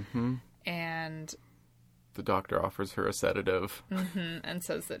goes. Mm-hmm. And the doctor offers her a sedative. and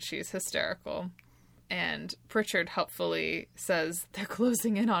says that she's hysterical. And Pritchard helpfully says they're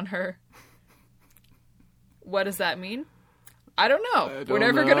closing in on her. What does that mean? I don't know. We're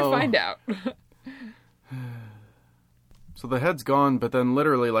never going to find out. So the head's gone, but then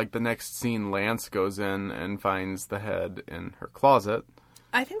literally, like, the next scene, Lance goes in and finds the head in her closet.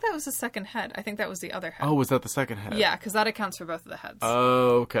 I think that was the second head. I think that was the other head. Oh, was that the second head? Yeah, because that accounts for both of the heads.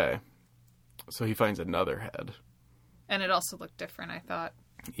 Oh, okay. So he finds another head. And it also looked different, I thought.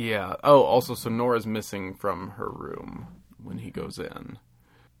 Yeah. Oh, also, so Nora's missing from her room when he goes in.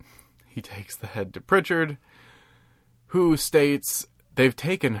 He takes the head to Pritchard, who states, "They've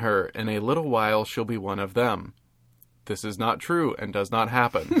taken her. In a little while, she'll be one of them. This is not true and does not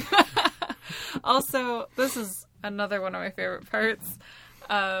happen." Also, this is another one of my favorite parts.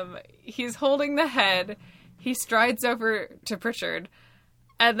 He's holding the head. He strides over to Pritchard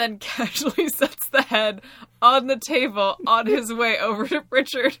and then casually sets the head on the table on his way over to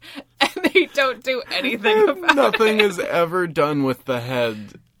Pritchard, and they don't do anything about Nothing it. is ever done with the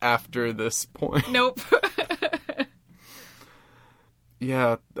head after this point. Nope.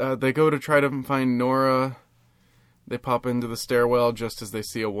 Yeah, they go to try to find Nora. They pop into the stairwell just as they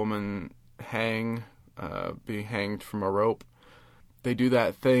see a woman being hanged from a rope. They do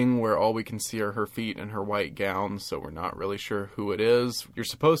that thing where all we can see are her feet and her white gown, so we're not really sure who it is. You're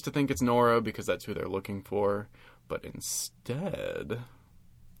supposed to think it's Nora because that's who they're looking for, but instead,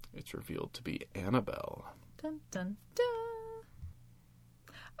 it's revealed to be Annabelle. Dun, dun, dun.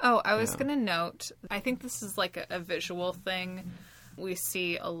 Oh, I was going to note, I think this is like a visual thing we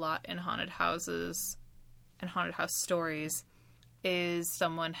see a lot in haunted houses and haunted house stories, is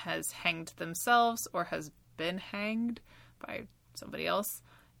someone has hanged themselves or has been hanged by somebody else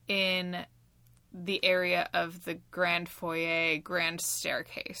in the area of the grand foyer, grand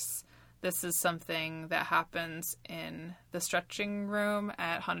staircase. This is something that happens in the stretching room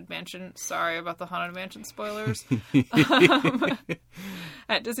at Haunted Mansion. Sorry about the Haunted Mansion spoilers.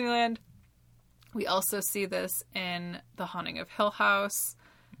 At Disneyland. We also see this in The Haunting of Hill House.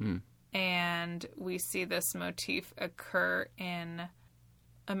 And we see this motif occur in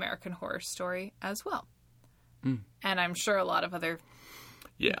American Horror Story as well. And I'm sure a lot of other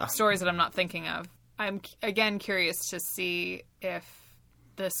stories that I'm not thinking of. I'm, again, curious to see if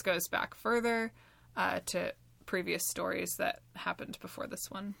this goes back further to previous stories that happened before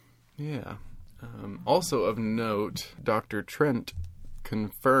this one. Yeah. Also of note, Dr. Trent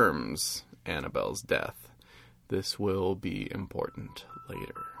confirms Annabelle's death. This will be important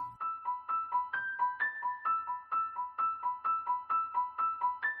later.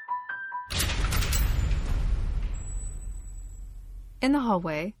 In the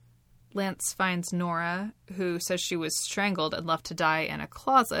hallway, Lance finds Nora, who says she was strangled and left to die in a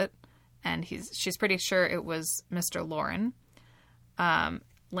closet, and she's pretty sure it was Mr. Lauren.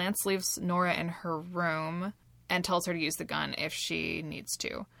 Lance leaves Nora in her room and tells her to use the gun if she needs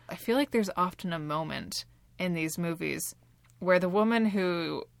to. I feel like there's often a moment in these movies where the woman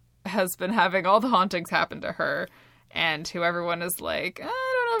who has been having all the hauntings happen to her and who everyone is like, I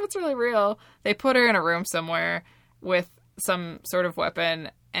don't know if it's really real, they put her in a room somewhere with some sort of weapon,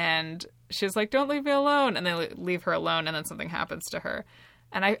 and she's like, don't leave me alone, and they leave her alone, and then something happens to her.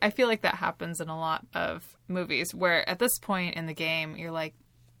 And I feel like that happens in a lot of movies where at this point in the game, you're like,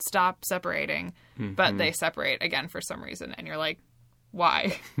 stop separating, but they separate again for some reason, and you're like,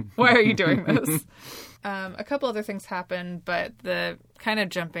 why? Why are you doing this? A couple other things happen, but the kind of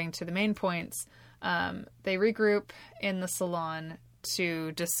jumping to the main points, they regroup in the salon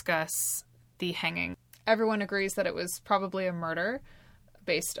to discuss the hanging. Everyone agrees that it was probably a murder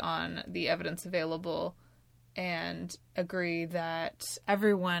based on the evidence available, and agree that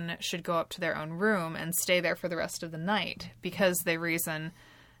everyone should go up to their own room and stay there for the rest of the night, because they reason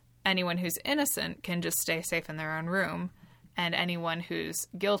anyone who's innocent can just stay safe in their own room, and anyone who's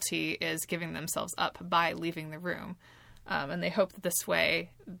guilty is giving themselves up by leaving the room. And they hope that this way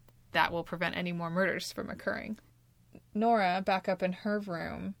that will prevent any more murders from occurring. Nora, back up in her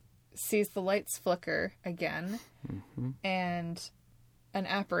room, sees the lights flicker again, and an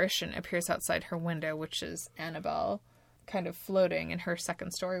apparition appears outside her window, which is Annabelle, kind of floating in her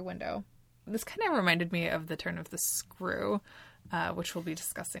second-story window. This kind of reminded me of the turn of the screw, which we'll be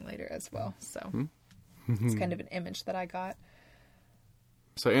discussing later as well. So it's kind of an image that I got.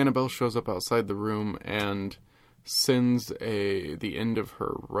 So Annabelle shows up outside the room and sends the end of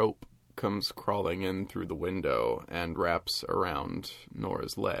her rope comes crawling in through the window and wraps around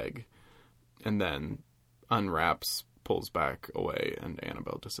Nora's leg, and then unwraps, pulls back away, and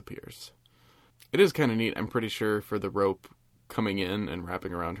Annabelle disappears. It is kind of neat. I'm pretty sure for the rope coming in and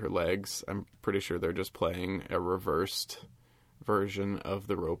wrapping around her legs, I'm pretty sure they're just playing a reversed version of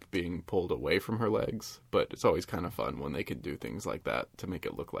the rope being pulled away from her legs, but it's always kind of fun when they can do things like that to make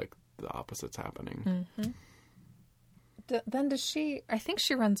it look like the opposite's happening. Then does she... I think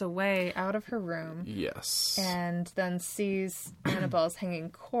she runs away out of her room. Yes. And then sees Annabelle's hanging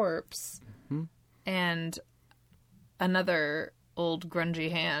corpse. And another old grungy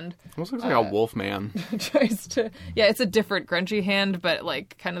hand. Almost looks like a wolf man. Tries to... Yeah, it's a different grungy hand, but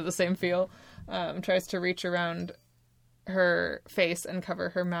like kind of the same feel. Tries to reach around her face and cover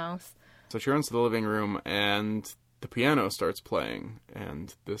her mouth. So she runs to the living room and the piano starts playing,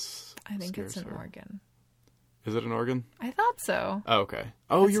 and this I think it's an her. organ. Is it an organ? I thought so. Oh, okay.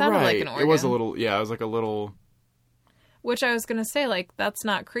 Oh, It you're sounded right. like an organ. It was a little, yeah, it was like a little... Which I was going to say, like, that's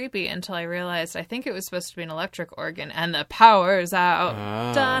not creepy until I realized I think it was supposed to be an electric organ, and the power's out.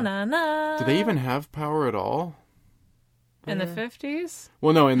 Da-na-na. Do they even have power at all? In the 50s?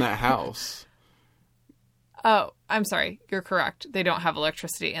 Well, no, in that house. Oh, I'm sorry. You're correct. They don't have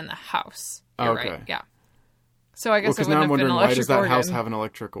electricity in the house. You're Okay. right. Yeah. So I guess it now wouldn't I'm have been wondering, an why electric does that organ. house have an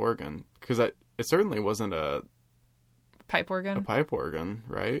electric organ? Because it certainly wasn't a Pipe organ? pipe organ,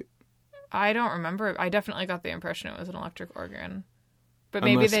 right? I don't remember. I definitely got the impression it was an electric organ. But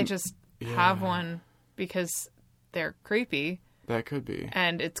maybe Unless- they just have one because they're creepy, That could be.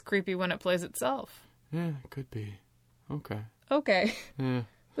 and it's creepy when it plays itself. Yeah, it could be. Okay. Okay. Yeah.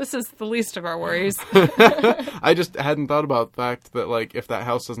 This is the least of our worries. I just hadn't thought about the fact that, like, if that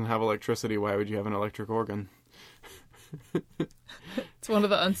house doesn't have electricity, why would you have an electric organ? It's one of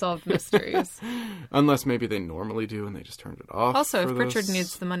the unsolved mysteries. Unless maybe they normally do and they just turned it off. Also, for if Pritchard this.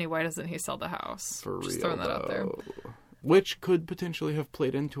 needs the money, why doesn't he sell the house? For Just real, throwing that out there. though. Which could potentially have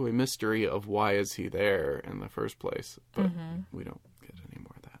played into a mystery of why is he there in the first place. But we don't get any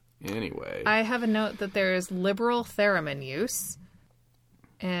more of that. Anyway. I have a note that there is liberal theremin use,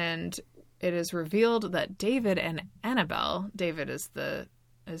 and it is revealed that David and Annabelle, David is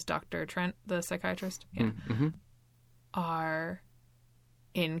Dr. Trent, the psychiatrist, are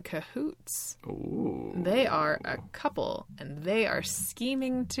in cahoots. Ooh. They are a couple, and they are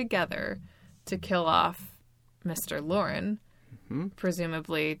scheming together to kill off Mr. Lauren,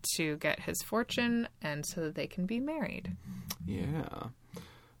 presumably to get his fortune and so that they can be married. Yeah.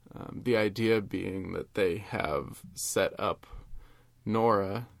 The idea being that they have set up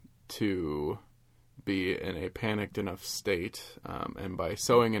Nora to be in a panicked enough state, and by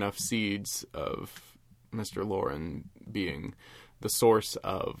sowing enough seeds of Mr. Lauren being the source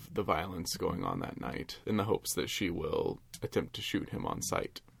of the violence going on that night, in the hopes that she will attempt to shoot him on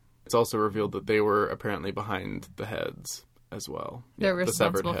sight. It's also revealed that they were apparently behind the heads as well. They're the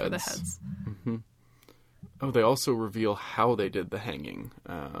severed responsible for the heads. Oh, they also reveal how they did the hanging.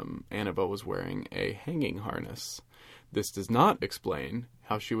 Annabelle was wearing a hanging harness. This does not explain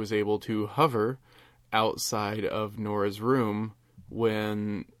how she was able to hover outside of Nora's room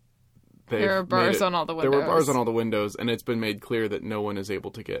when there are bars on all the windows. There were bars on all the windows, and it's been made clear that no one is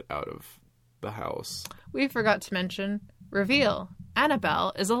able to get out of the house. We forgot to mention, reveal,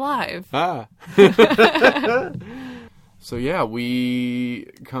 Annabelle is alive. Ah! So yeah,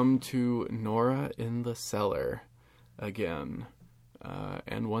 we come to Nora in the cellar again.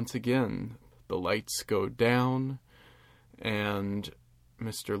 And once again, the lights go down, and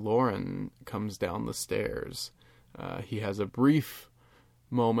Mr. Loren comes down the stairs. He has a brief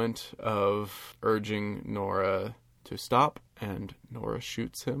moment of urging Nora to stop, and Nora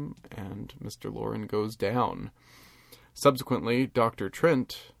shoots him, and Mr. Loren goes down. Subsequently, Dr.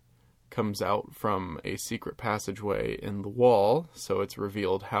 Trent comes out from a secret passageway in the wall, so it's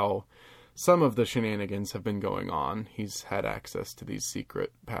revealed how some of the shenanigans have been going on. He's had access to these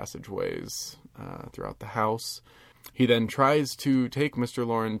secret passageways throughout the house. He then tries to take Mr.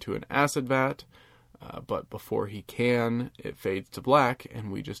 Loren to an acid vat, but before he can, it fades to black,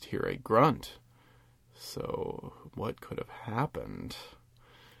 and we just hear a grunt. So, what could have happened?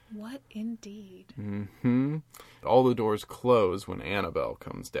 What indeed? Mm-hmm. All the doors close when Annabelle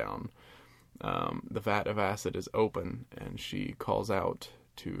comes down. The vat of acid is open, and she calls out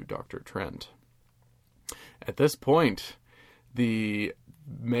to Dr. Trent. At this point, the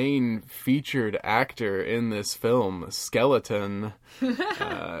main featured actor in this film, Skeleton,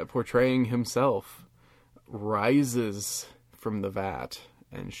 portraying himself, rises from the vat,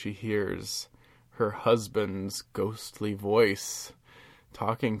 and she hears her husband's ghostly voice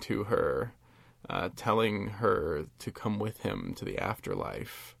talking to her, telling her to come with him to the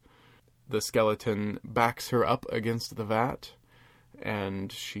afterlife. The skeleton backs her up against the vat,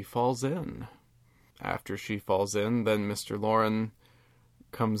 and she falls in. After she falls in, then Mr. Loren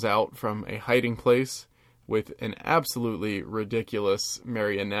comes out from a hiding place with an absolutely ridiculous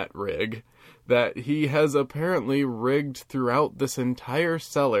marionette rig that he has apparently rigged throughout this entire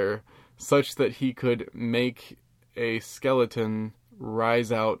cellar such that he could make a skeleton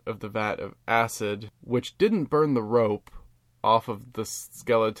rise out of the vat of acid, which didn't burn the rope off of the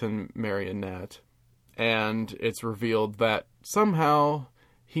skeleton marionette. And it's revealed that somehow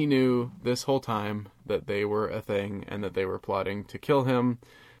he knew this whole time that they were a thing and that they were plotting to kill him.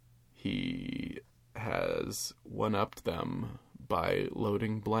 He has one-upped them by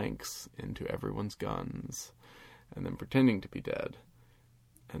loading blanks into everyone's guns and then pretending to be dead,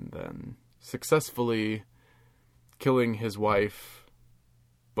 and then successfully killing his wife,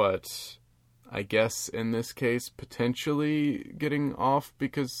 but I guess in this case potentially getting off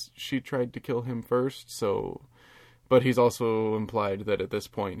because she tried to kill him first. So, but he's also implied that at this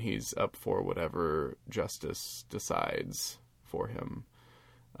point he's up for whatever justice decides for him,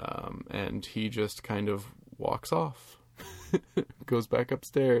 and he just kind of walks off. Goes back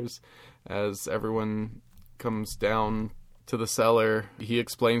upstairs as everyone comes down to the cellar. He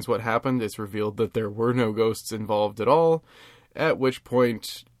explains what happened. It's revealed that there were no ghosts involved at all, at which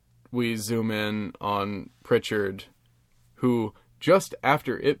point we zoom in on Pritchard, who, just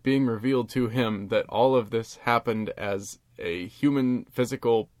after it being revealed to him that all of this happened as a human,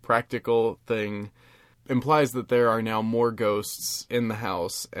 physical, practical thing, implies that there are now more ghosts in the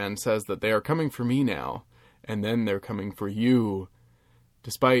house and says that they are coming for me now, and then they're coming for you,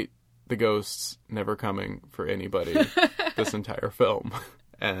 despite the ghosts never coming for anybody this entire film.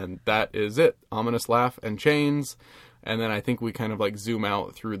 And that is it. Ominous laugh and chains. And then I think we kind of like zoom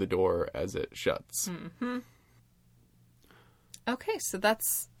out through the door as it shuts. Mm-hmm. Okay, so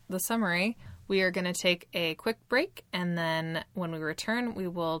that's the summary. We are going to take a quick break, and then when we return, we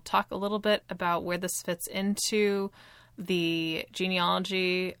will talk a little bit about where this fits into the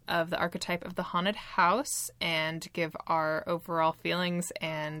genealogy of the archetype of the haunted house and give our overall feelings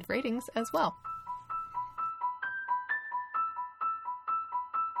and ratings as well.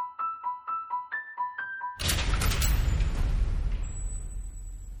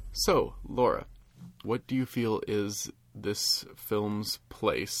 So, Laura, what do you feel is this film's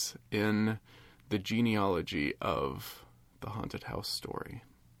place in the genealogy of the haunted house story?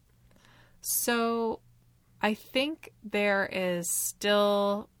 So, I think there is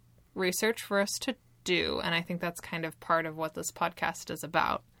still research for us to do, and I think that's kind of part of what this podcast is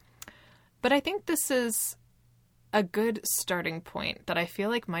about. But I think this is a good starting point that I feel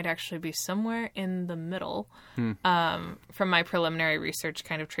like might actually be somewhere in the middle. From my preliminary research,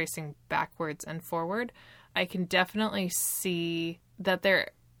 kind of tracing backwards and forward, I can definitely see that there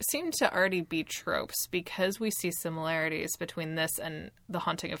seem to already be tropes, because we see similarities between this and the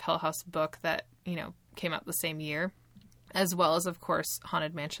Haunting of Hill House book that, you know, came out the same year, as well as, of course,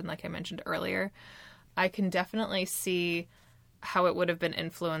 Haunted Mansion, like I mentioned earlier. I can definitely see how it would have been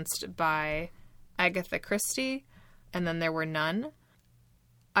influenced by Agatha Christie, and then There Were None.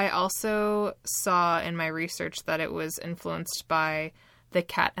 I also saw in my research that it was influenced by The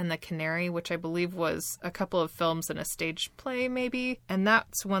Cat and the Canary, which I believe was a couple of films and a stage play, maybe. And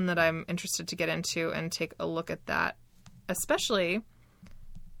that's one that I'm interested to get into and take a look at that, especially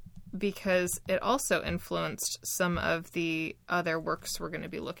because it also influenced some of the other works we're going to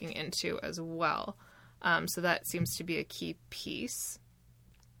be looking into as well. So that seems to be a key piece.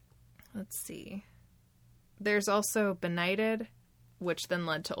 Let's see. There's also Benighted, which then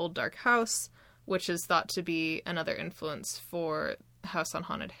led to Old Dark House, which is thought to be another influence for House on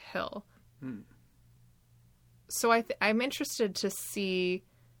Haunted Hill. So I'm interested to see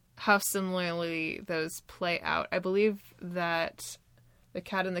how similarly those play out. I believe that The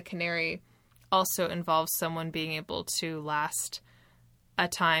Cat and the Canary also involves someone being able to last a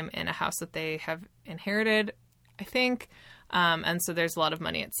time in a house that they have inherited, I think. And so there's a lot of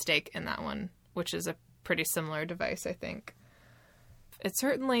money at stake in that one, which is a pretty similar device, I think. It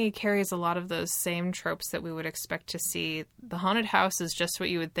certainly carries a lot of those same tropes that we would expect to see. The haunted house is just what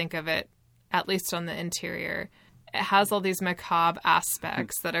you would think of it, at least on the interior. It has all these macabre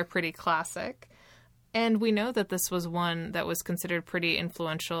aspects that are pretty classic. And we know that this was one that was considered pretty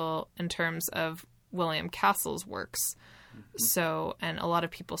influential in terms of William Castle's works. So, and a lot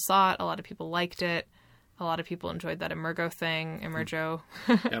of people saw it, a lot of people liked it, a lot of people enjoyed that Emergo thing, Emergo.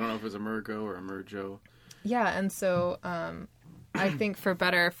 I don't know if it was Emergo or Emerjo. Yeah, and so I think for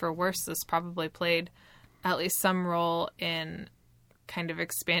better or for worse, this probably played at least some role in kind of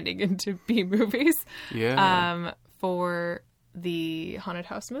expanding into B movies for the Haunted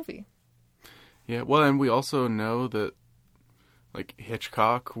House movie. Yeah, well, and we also know that, like,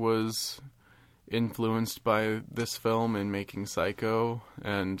 Hitchcock was influenced by this film in making Psycho,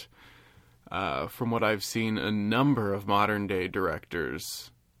 and from what I've seen, a number of modern-day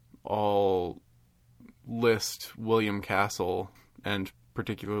directors all list William Castle, and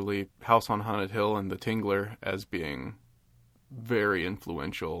particularly House on Haunted Hill and The Tingler, as being very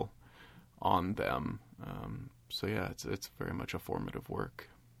influential on them. So yeah, it's very much a formative work.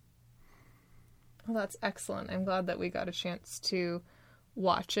 Well, that's excellent. I'm glad that we got a chance to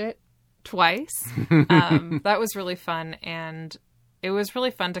watch it twice. That was really fun, and it was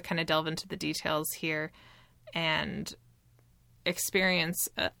really fun to kind of delve into the details here and experience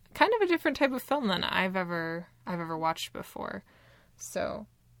kind of a different type of film than I've ever watched before. So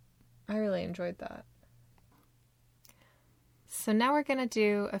I really enjoyed that. So now we're going to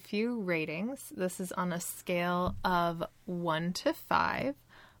do a few ratings. This is on a scale of 1 to 5,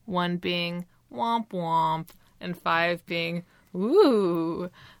 1 being womp womp and 5 being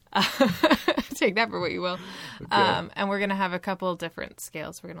woo. Take that for what you will. Okay. And we're going to have a couple different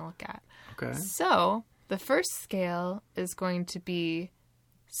scales we're going to look at. Okay. So the first scale is going to be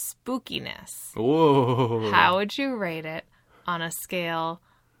spookiness. Whoa. How would you rate it on a scale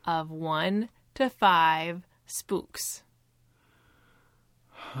of 1 to 5 spooks?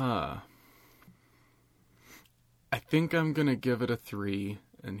 I think I'm going to give it a 3,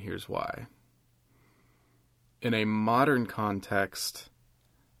 and here's why. In a modern context,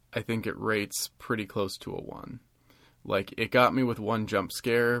 I think it rates pretty close to a 1. Like, it got me with one jump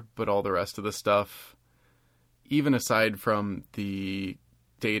scare, but all the rest of the stuff, even aside from the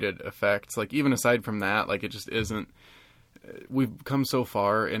dated effects, like, even aside from that, like, it just isn't... We've come so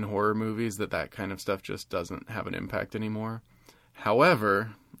far in horror movies that kind of stuff just doesn't have an impact anymore.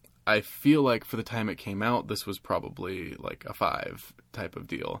 However, I feel like for the time it came out, this was probably like a 5 type of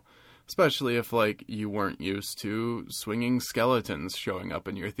deal. Especially if, like, you weren't used to swinging skeletons showing up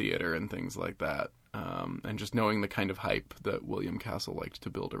in your theater and things like that. And just knowing the kind of hype that William Castle liked to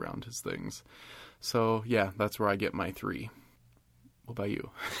build around his things. So, yeah, that's where I get my 3. What about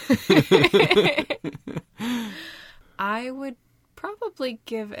you? I would probably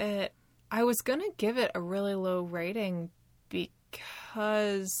give it... I was going to give it a really low rating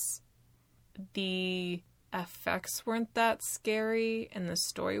because the effects weren't that scary and the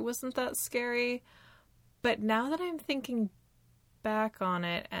story wasn't that scary. But now that I'm thinking back on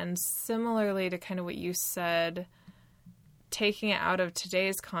it, and similarly to kind of what you said, taking it out of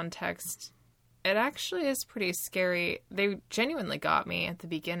today's context, it actually is pretty scary. They genuinely got me at the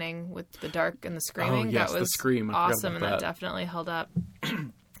beginning with the dark and the screaming. Oh, yes, that was the scream. awesome, and that definitely held up.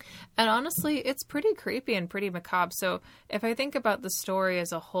 And honestly, it's pretty creepy and pretty macabre. So if I think about the story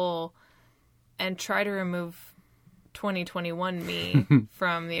as a whole and try to remove 2021 me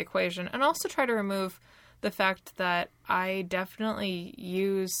from the equation, and also try to remove the fact that I definitely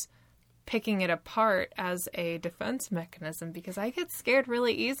use picking it apart as a defense mechanism because I get scared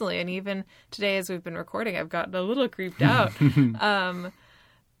really easily. And even today, as we've been recording, I've gotten a little creeped out.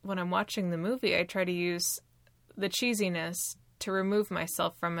 When I'm watching the movie, I try to use the cheesiness to remove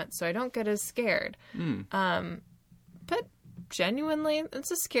myself from it so I don't get as scared. But genuinely,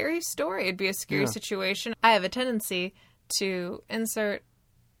 it's a scary story. It'd be a scary situation. I have a tendency to insert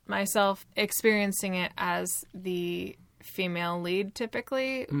myself experiencing it as the female lead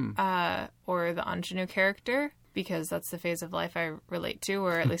typically, or the ingenue character, because that's the phase of life I relate to,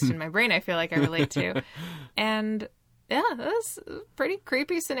 or at least in my brain I feel like I relate to. And yeah, that's a pretty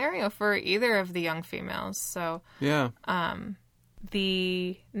creepy scenario for either of the young females. So Yeah.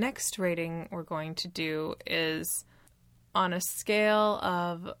 The next rating we're going to do is on a scale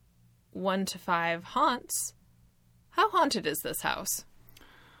of 1 to 5 haunts. How haunted is this house?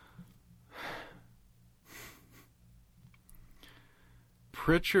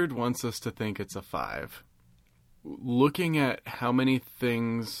 Pritchard wants us to think it's a 5. Looking at how many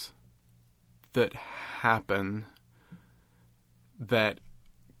things that happen that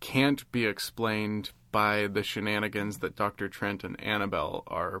can't be explained by the shenanigans that Dr. Trent and Annabelle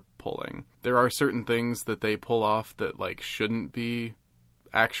are pulling. There are certain things that they pull off that, like, shouldn't be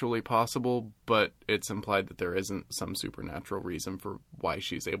actually possible, but it's implied that there isn't some supernatural reason for why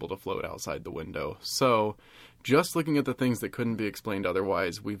she's able to float outside the window. So, just looking at the things that couldn't be explained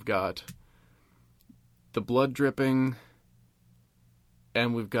otherwise, we've got the blood dripping,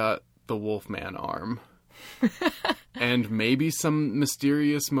 and we've got the Wolfman arm. And maybe some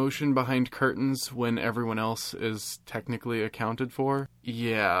mysterious motion behind curtains when everyone else is technically accounted for.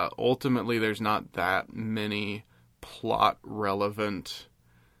 Yeah, ultimately there's not that many plot-relevant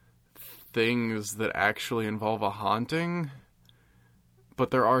things that actually involve a haunting,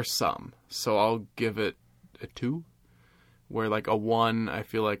 but there are some. So I'll give it a 2, where like a 1 I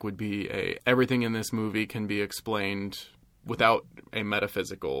feel like would be everything in this movie can be explained without a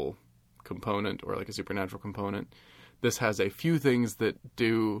metaphysical component or like a supernatural component. This has a few things that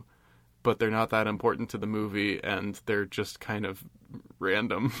do, but they're not that important to the movie, and they're just kind of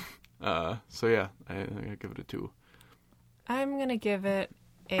random. So yeah, I give it a 2. I'm going to give it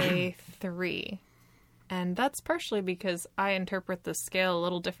a 3. And that's partially because I interpret the scale a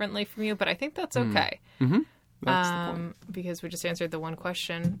little differently from you, but I think that's okay. Mm-hmm. That's the point. Because we just answered the one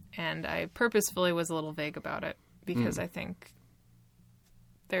question, and I purposefully was a little vague about it, because I think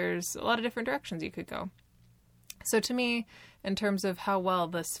there's a lot of different directions you could go. So to me, in terms of how well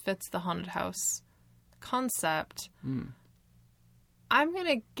this fits the haunted house concept, I'm going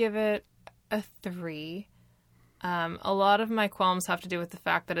to give it a 3. A lot of my qualms have to do with the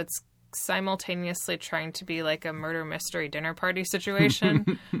fact that it's simultaneously trying to be like a murder mystery dinner party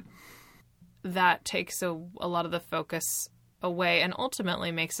situation that takes a lot of the focus away and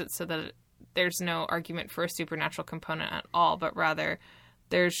ultimately makes it so that there's no argument for a supernatural component at all, but rather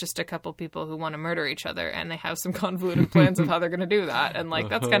there's just a couple people who want to murder each other, and they have some convoluted plans of how they're going to do that. And, like,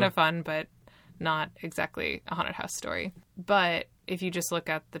 that's kind of fun, but not exactly a haunted house story. But if you just look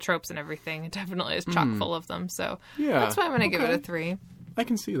at the tropes and everything, it definitely is chock full of them. So that's why I'm going to give it a 3. I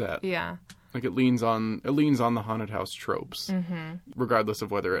can see that. Yeah. Like, it leans on the haunted house tropes, regardless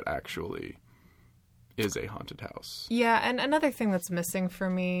of whether it actually is a haunted house. Yeah, and another thing that's missing for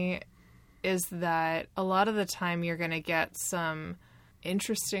me is that a lot of the time you're going to get some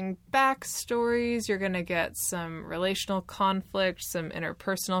interesting backstories, you're going to get some relational conflict, some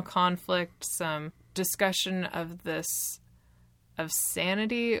interpersonal conflict, some discussion of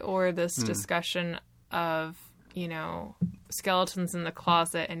sanity, or this discussion of, you know, skeletons in the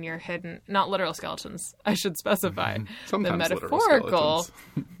closet and you're hidden, not literal skeletons, I should specify. Sometimes the metaphorical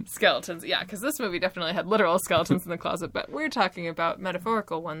skeletons. Yeah, because this movie definitely had literal skeletons in the closet, but we're talking about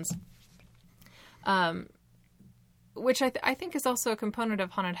metaphorical ones. Which I think is also a component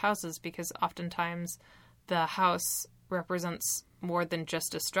of haunted houses, because oftentimes the house represents more than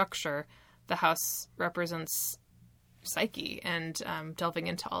just a structure. The house represents psyche and delving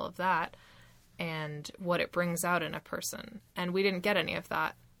into all of that and what it brings out in a person. And we didn't get any of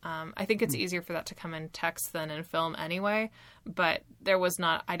that. I think it's easier for that to come in text than in film anyway, but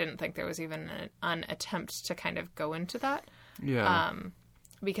I didn't think there was even an attempt to kind of go into that. Yeah.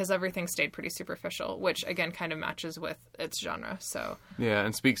 Because everything stayed pretty superficial, which, again, kind of matches with its genre. So Yeah,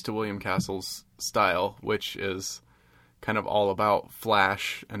 and speaks to William Castle's style, which is kind of all about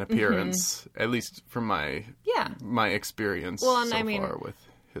flash and appearance, at least from my experience far with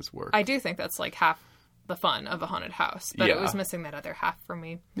his work. I do think that's like half the fun of a haunted house, but it was missing that other half for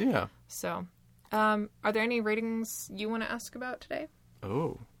me. Yeah. So, are there any ratings you want to ask about today?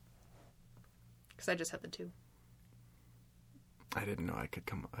 Oh. Because I just had the 2. I didn't know I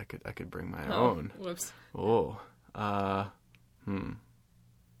could bring my own. Whoops. Oh.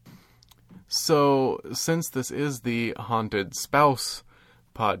 So, since this is the Haunted Spouse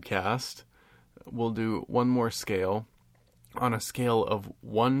podcast, we'll do one more scale. On a scale of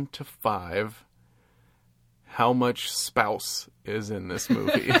 1 to 5, how much spouse is in this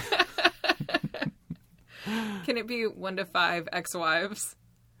movie? Can it be 1 to 5 ex-wives?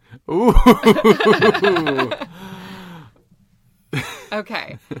 Ooh.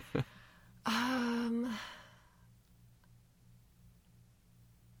 Okay.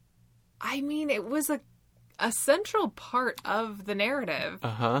 I mean, it was a central part of the narrative.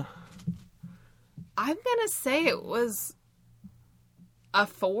 Uh-huh. I'm gonna say it was a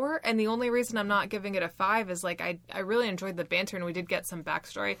 4, and the only reason I'm not giving it a 5 is, like, I really enjoyed the banter, and we did get some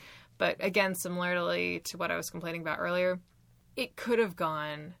backstory, but again, similarly to what I was complaining about earlier, it could have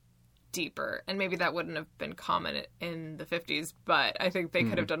gone deeper, and maybe that wouldn't have been common in the 50s, but I think they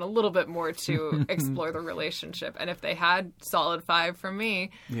could have done a little bit more to explore the relationship, and if they had, solid 5 from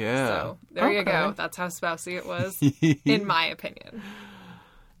me. Yeah. So there you go. That's how spousey it was, in my opinion.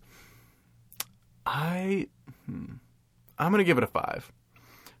 I'm going to give it a 5.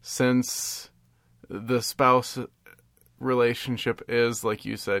 Since the spouse relationship is, like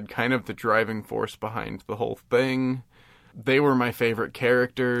you said, kind of the driving force behind the whole thing. They were my favorite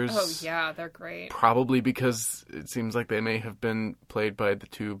characters. Oh, yeah, they're great. Probably because it seems like they may have been played by the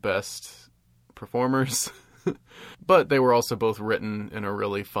two best performers. But they were also both written in a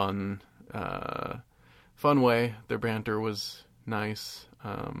really fun way. Their banter was nice.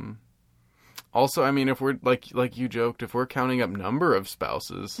 Also, I mean, if we're, like you joked, if we're counting up number of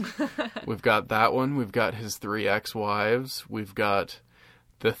spouses, we've got that one, we've got his 3 ex-wives, we've got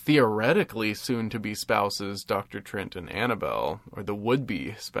the theoretically soon-to-be spouses, Dr. Trent and Annabelle, or the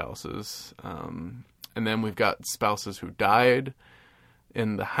would-be spouses. And then we've got spouses who died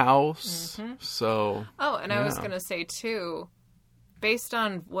in the house. Mm-hmm. So, oh, and I was going to say, too, based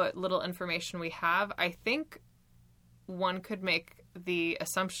on what little information we have, I think one could make the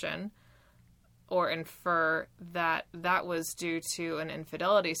assumption or infer that that was due to an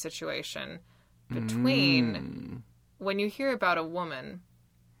infidelity situation between when you hear about a woman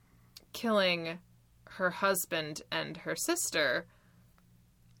killing her husband and her sister.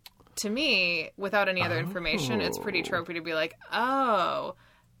 To me, without any other information, it's pretty tropey to be like, oh,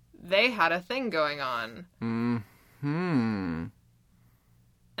 they had a thing going on. Mm-hmm.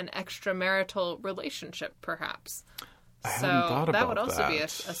 An extramarital relationship, perhaps. I hadn't thought about that would also be a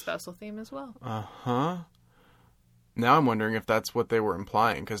spousal theme as well. Uh-huh. Now I'm wondering if that's what they were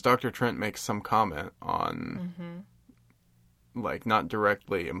implying, because Dr. Trent makes some comment on, like, not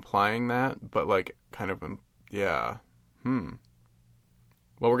directly implying that, but, like, kind of, yeah. Well,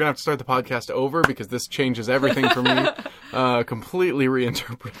 we're going to have to start the podcast over, because this changes everything for me. Completely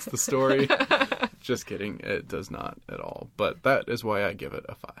reinterprets the story. Just kidding. It does not at all. But that is why I give it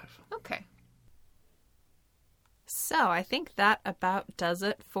a 5. Okay. So, I think that about does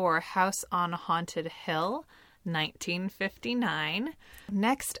it for House on Haunted Hill, 1959.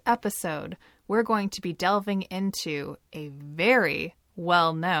 Next episode, we're going to be delving into a very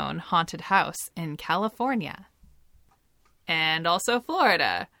well-known haunted house in California. And also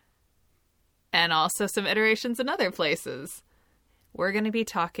Florida. And also some iterations in other places. We're going to be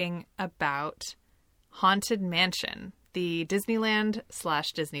talking about Haunted Mansion, the Disneyland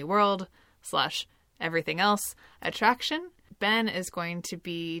 / Disney World / everything else attraction. Ben is going to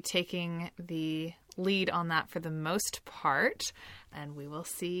be taking the lead on that for the most part, and we will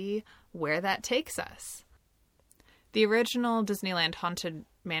see where that takes us. The original Disneyland Haunted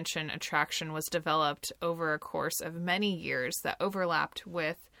Mansion attraction was developed over a course of many years that overlapped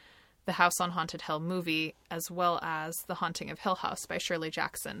with the House on Haunted Hill movie, as well as The Haunting of Hill House by Shirley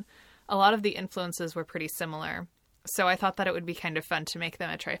Jackson. A lot of the influences were pretty similar, so I thought that it would be kind of fun to make them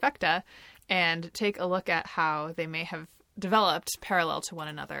a trifecta and take a look at how they may have developed parallel to one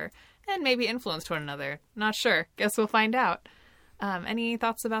another and maybe influenced one another. Not sure. Guess we'll find out. Any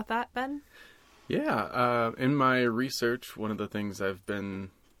thoughts about that, Ben? Yeah. In my research, one of the things I've been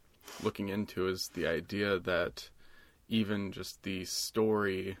looking into is the idea that even just the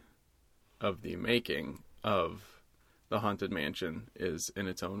story of the making of the Haunted Mansion is in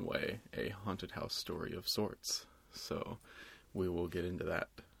its own way a haunted house story of sorts. So we will get into that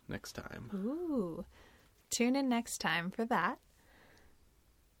next time. Ooh. Tune in next time for that.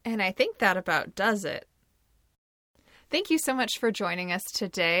 And I think that about does it. Thank you so much for joining us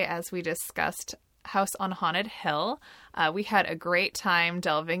today as we discussed House on Haunted Hill. We had a great time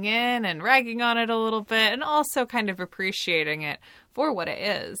delving in and ragging on it a little bit and also kind of appreciating it for what it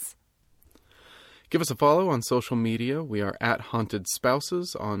is. Give us a follow on social media. We are at Haunted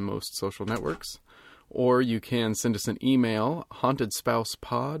Spouses on most social networks. Or you can send us an email,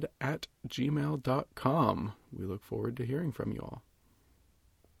 hauntedspousepod@gmail.com. We look forward to hearing from you all.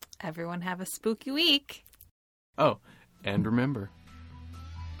 Everyone have a spooky week. Oh, and remember,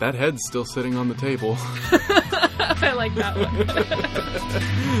 that head's still sitting on the table. I like that one.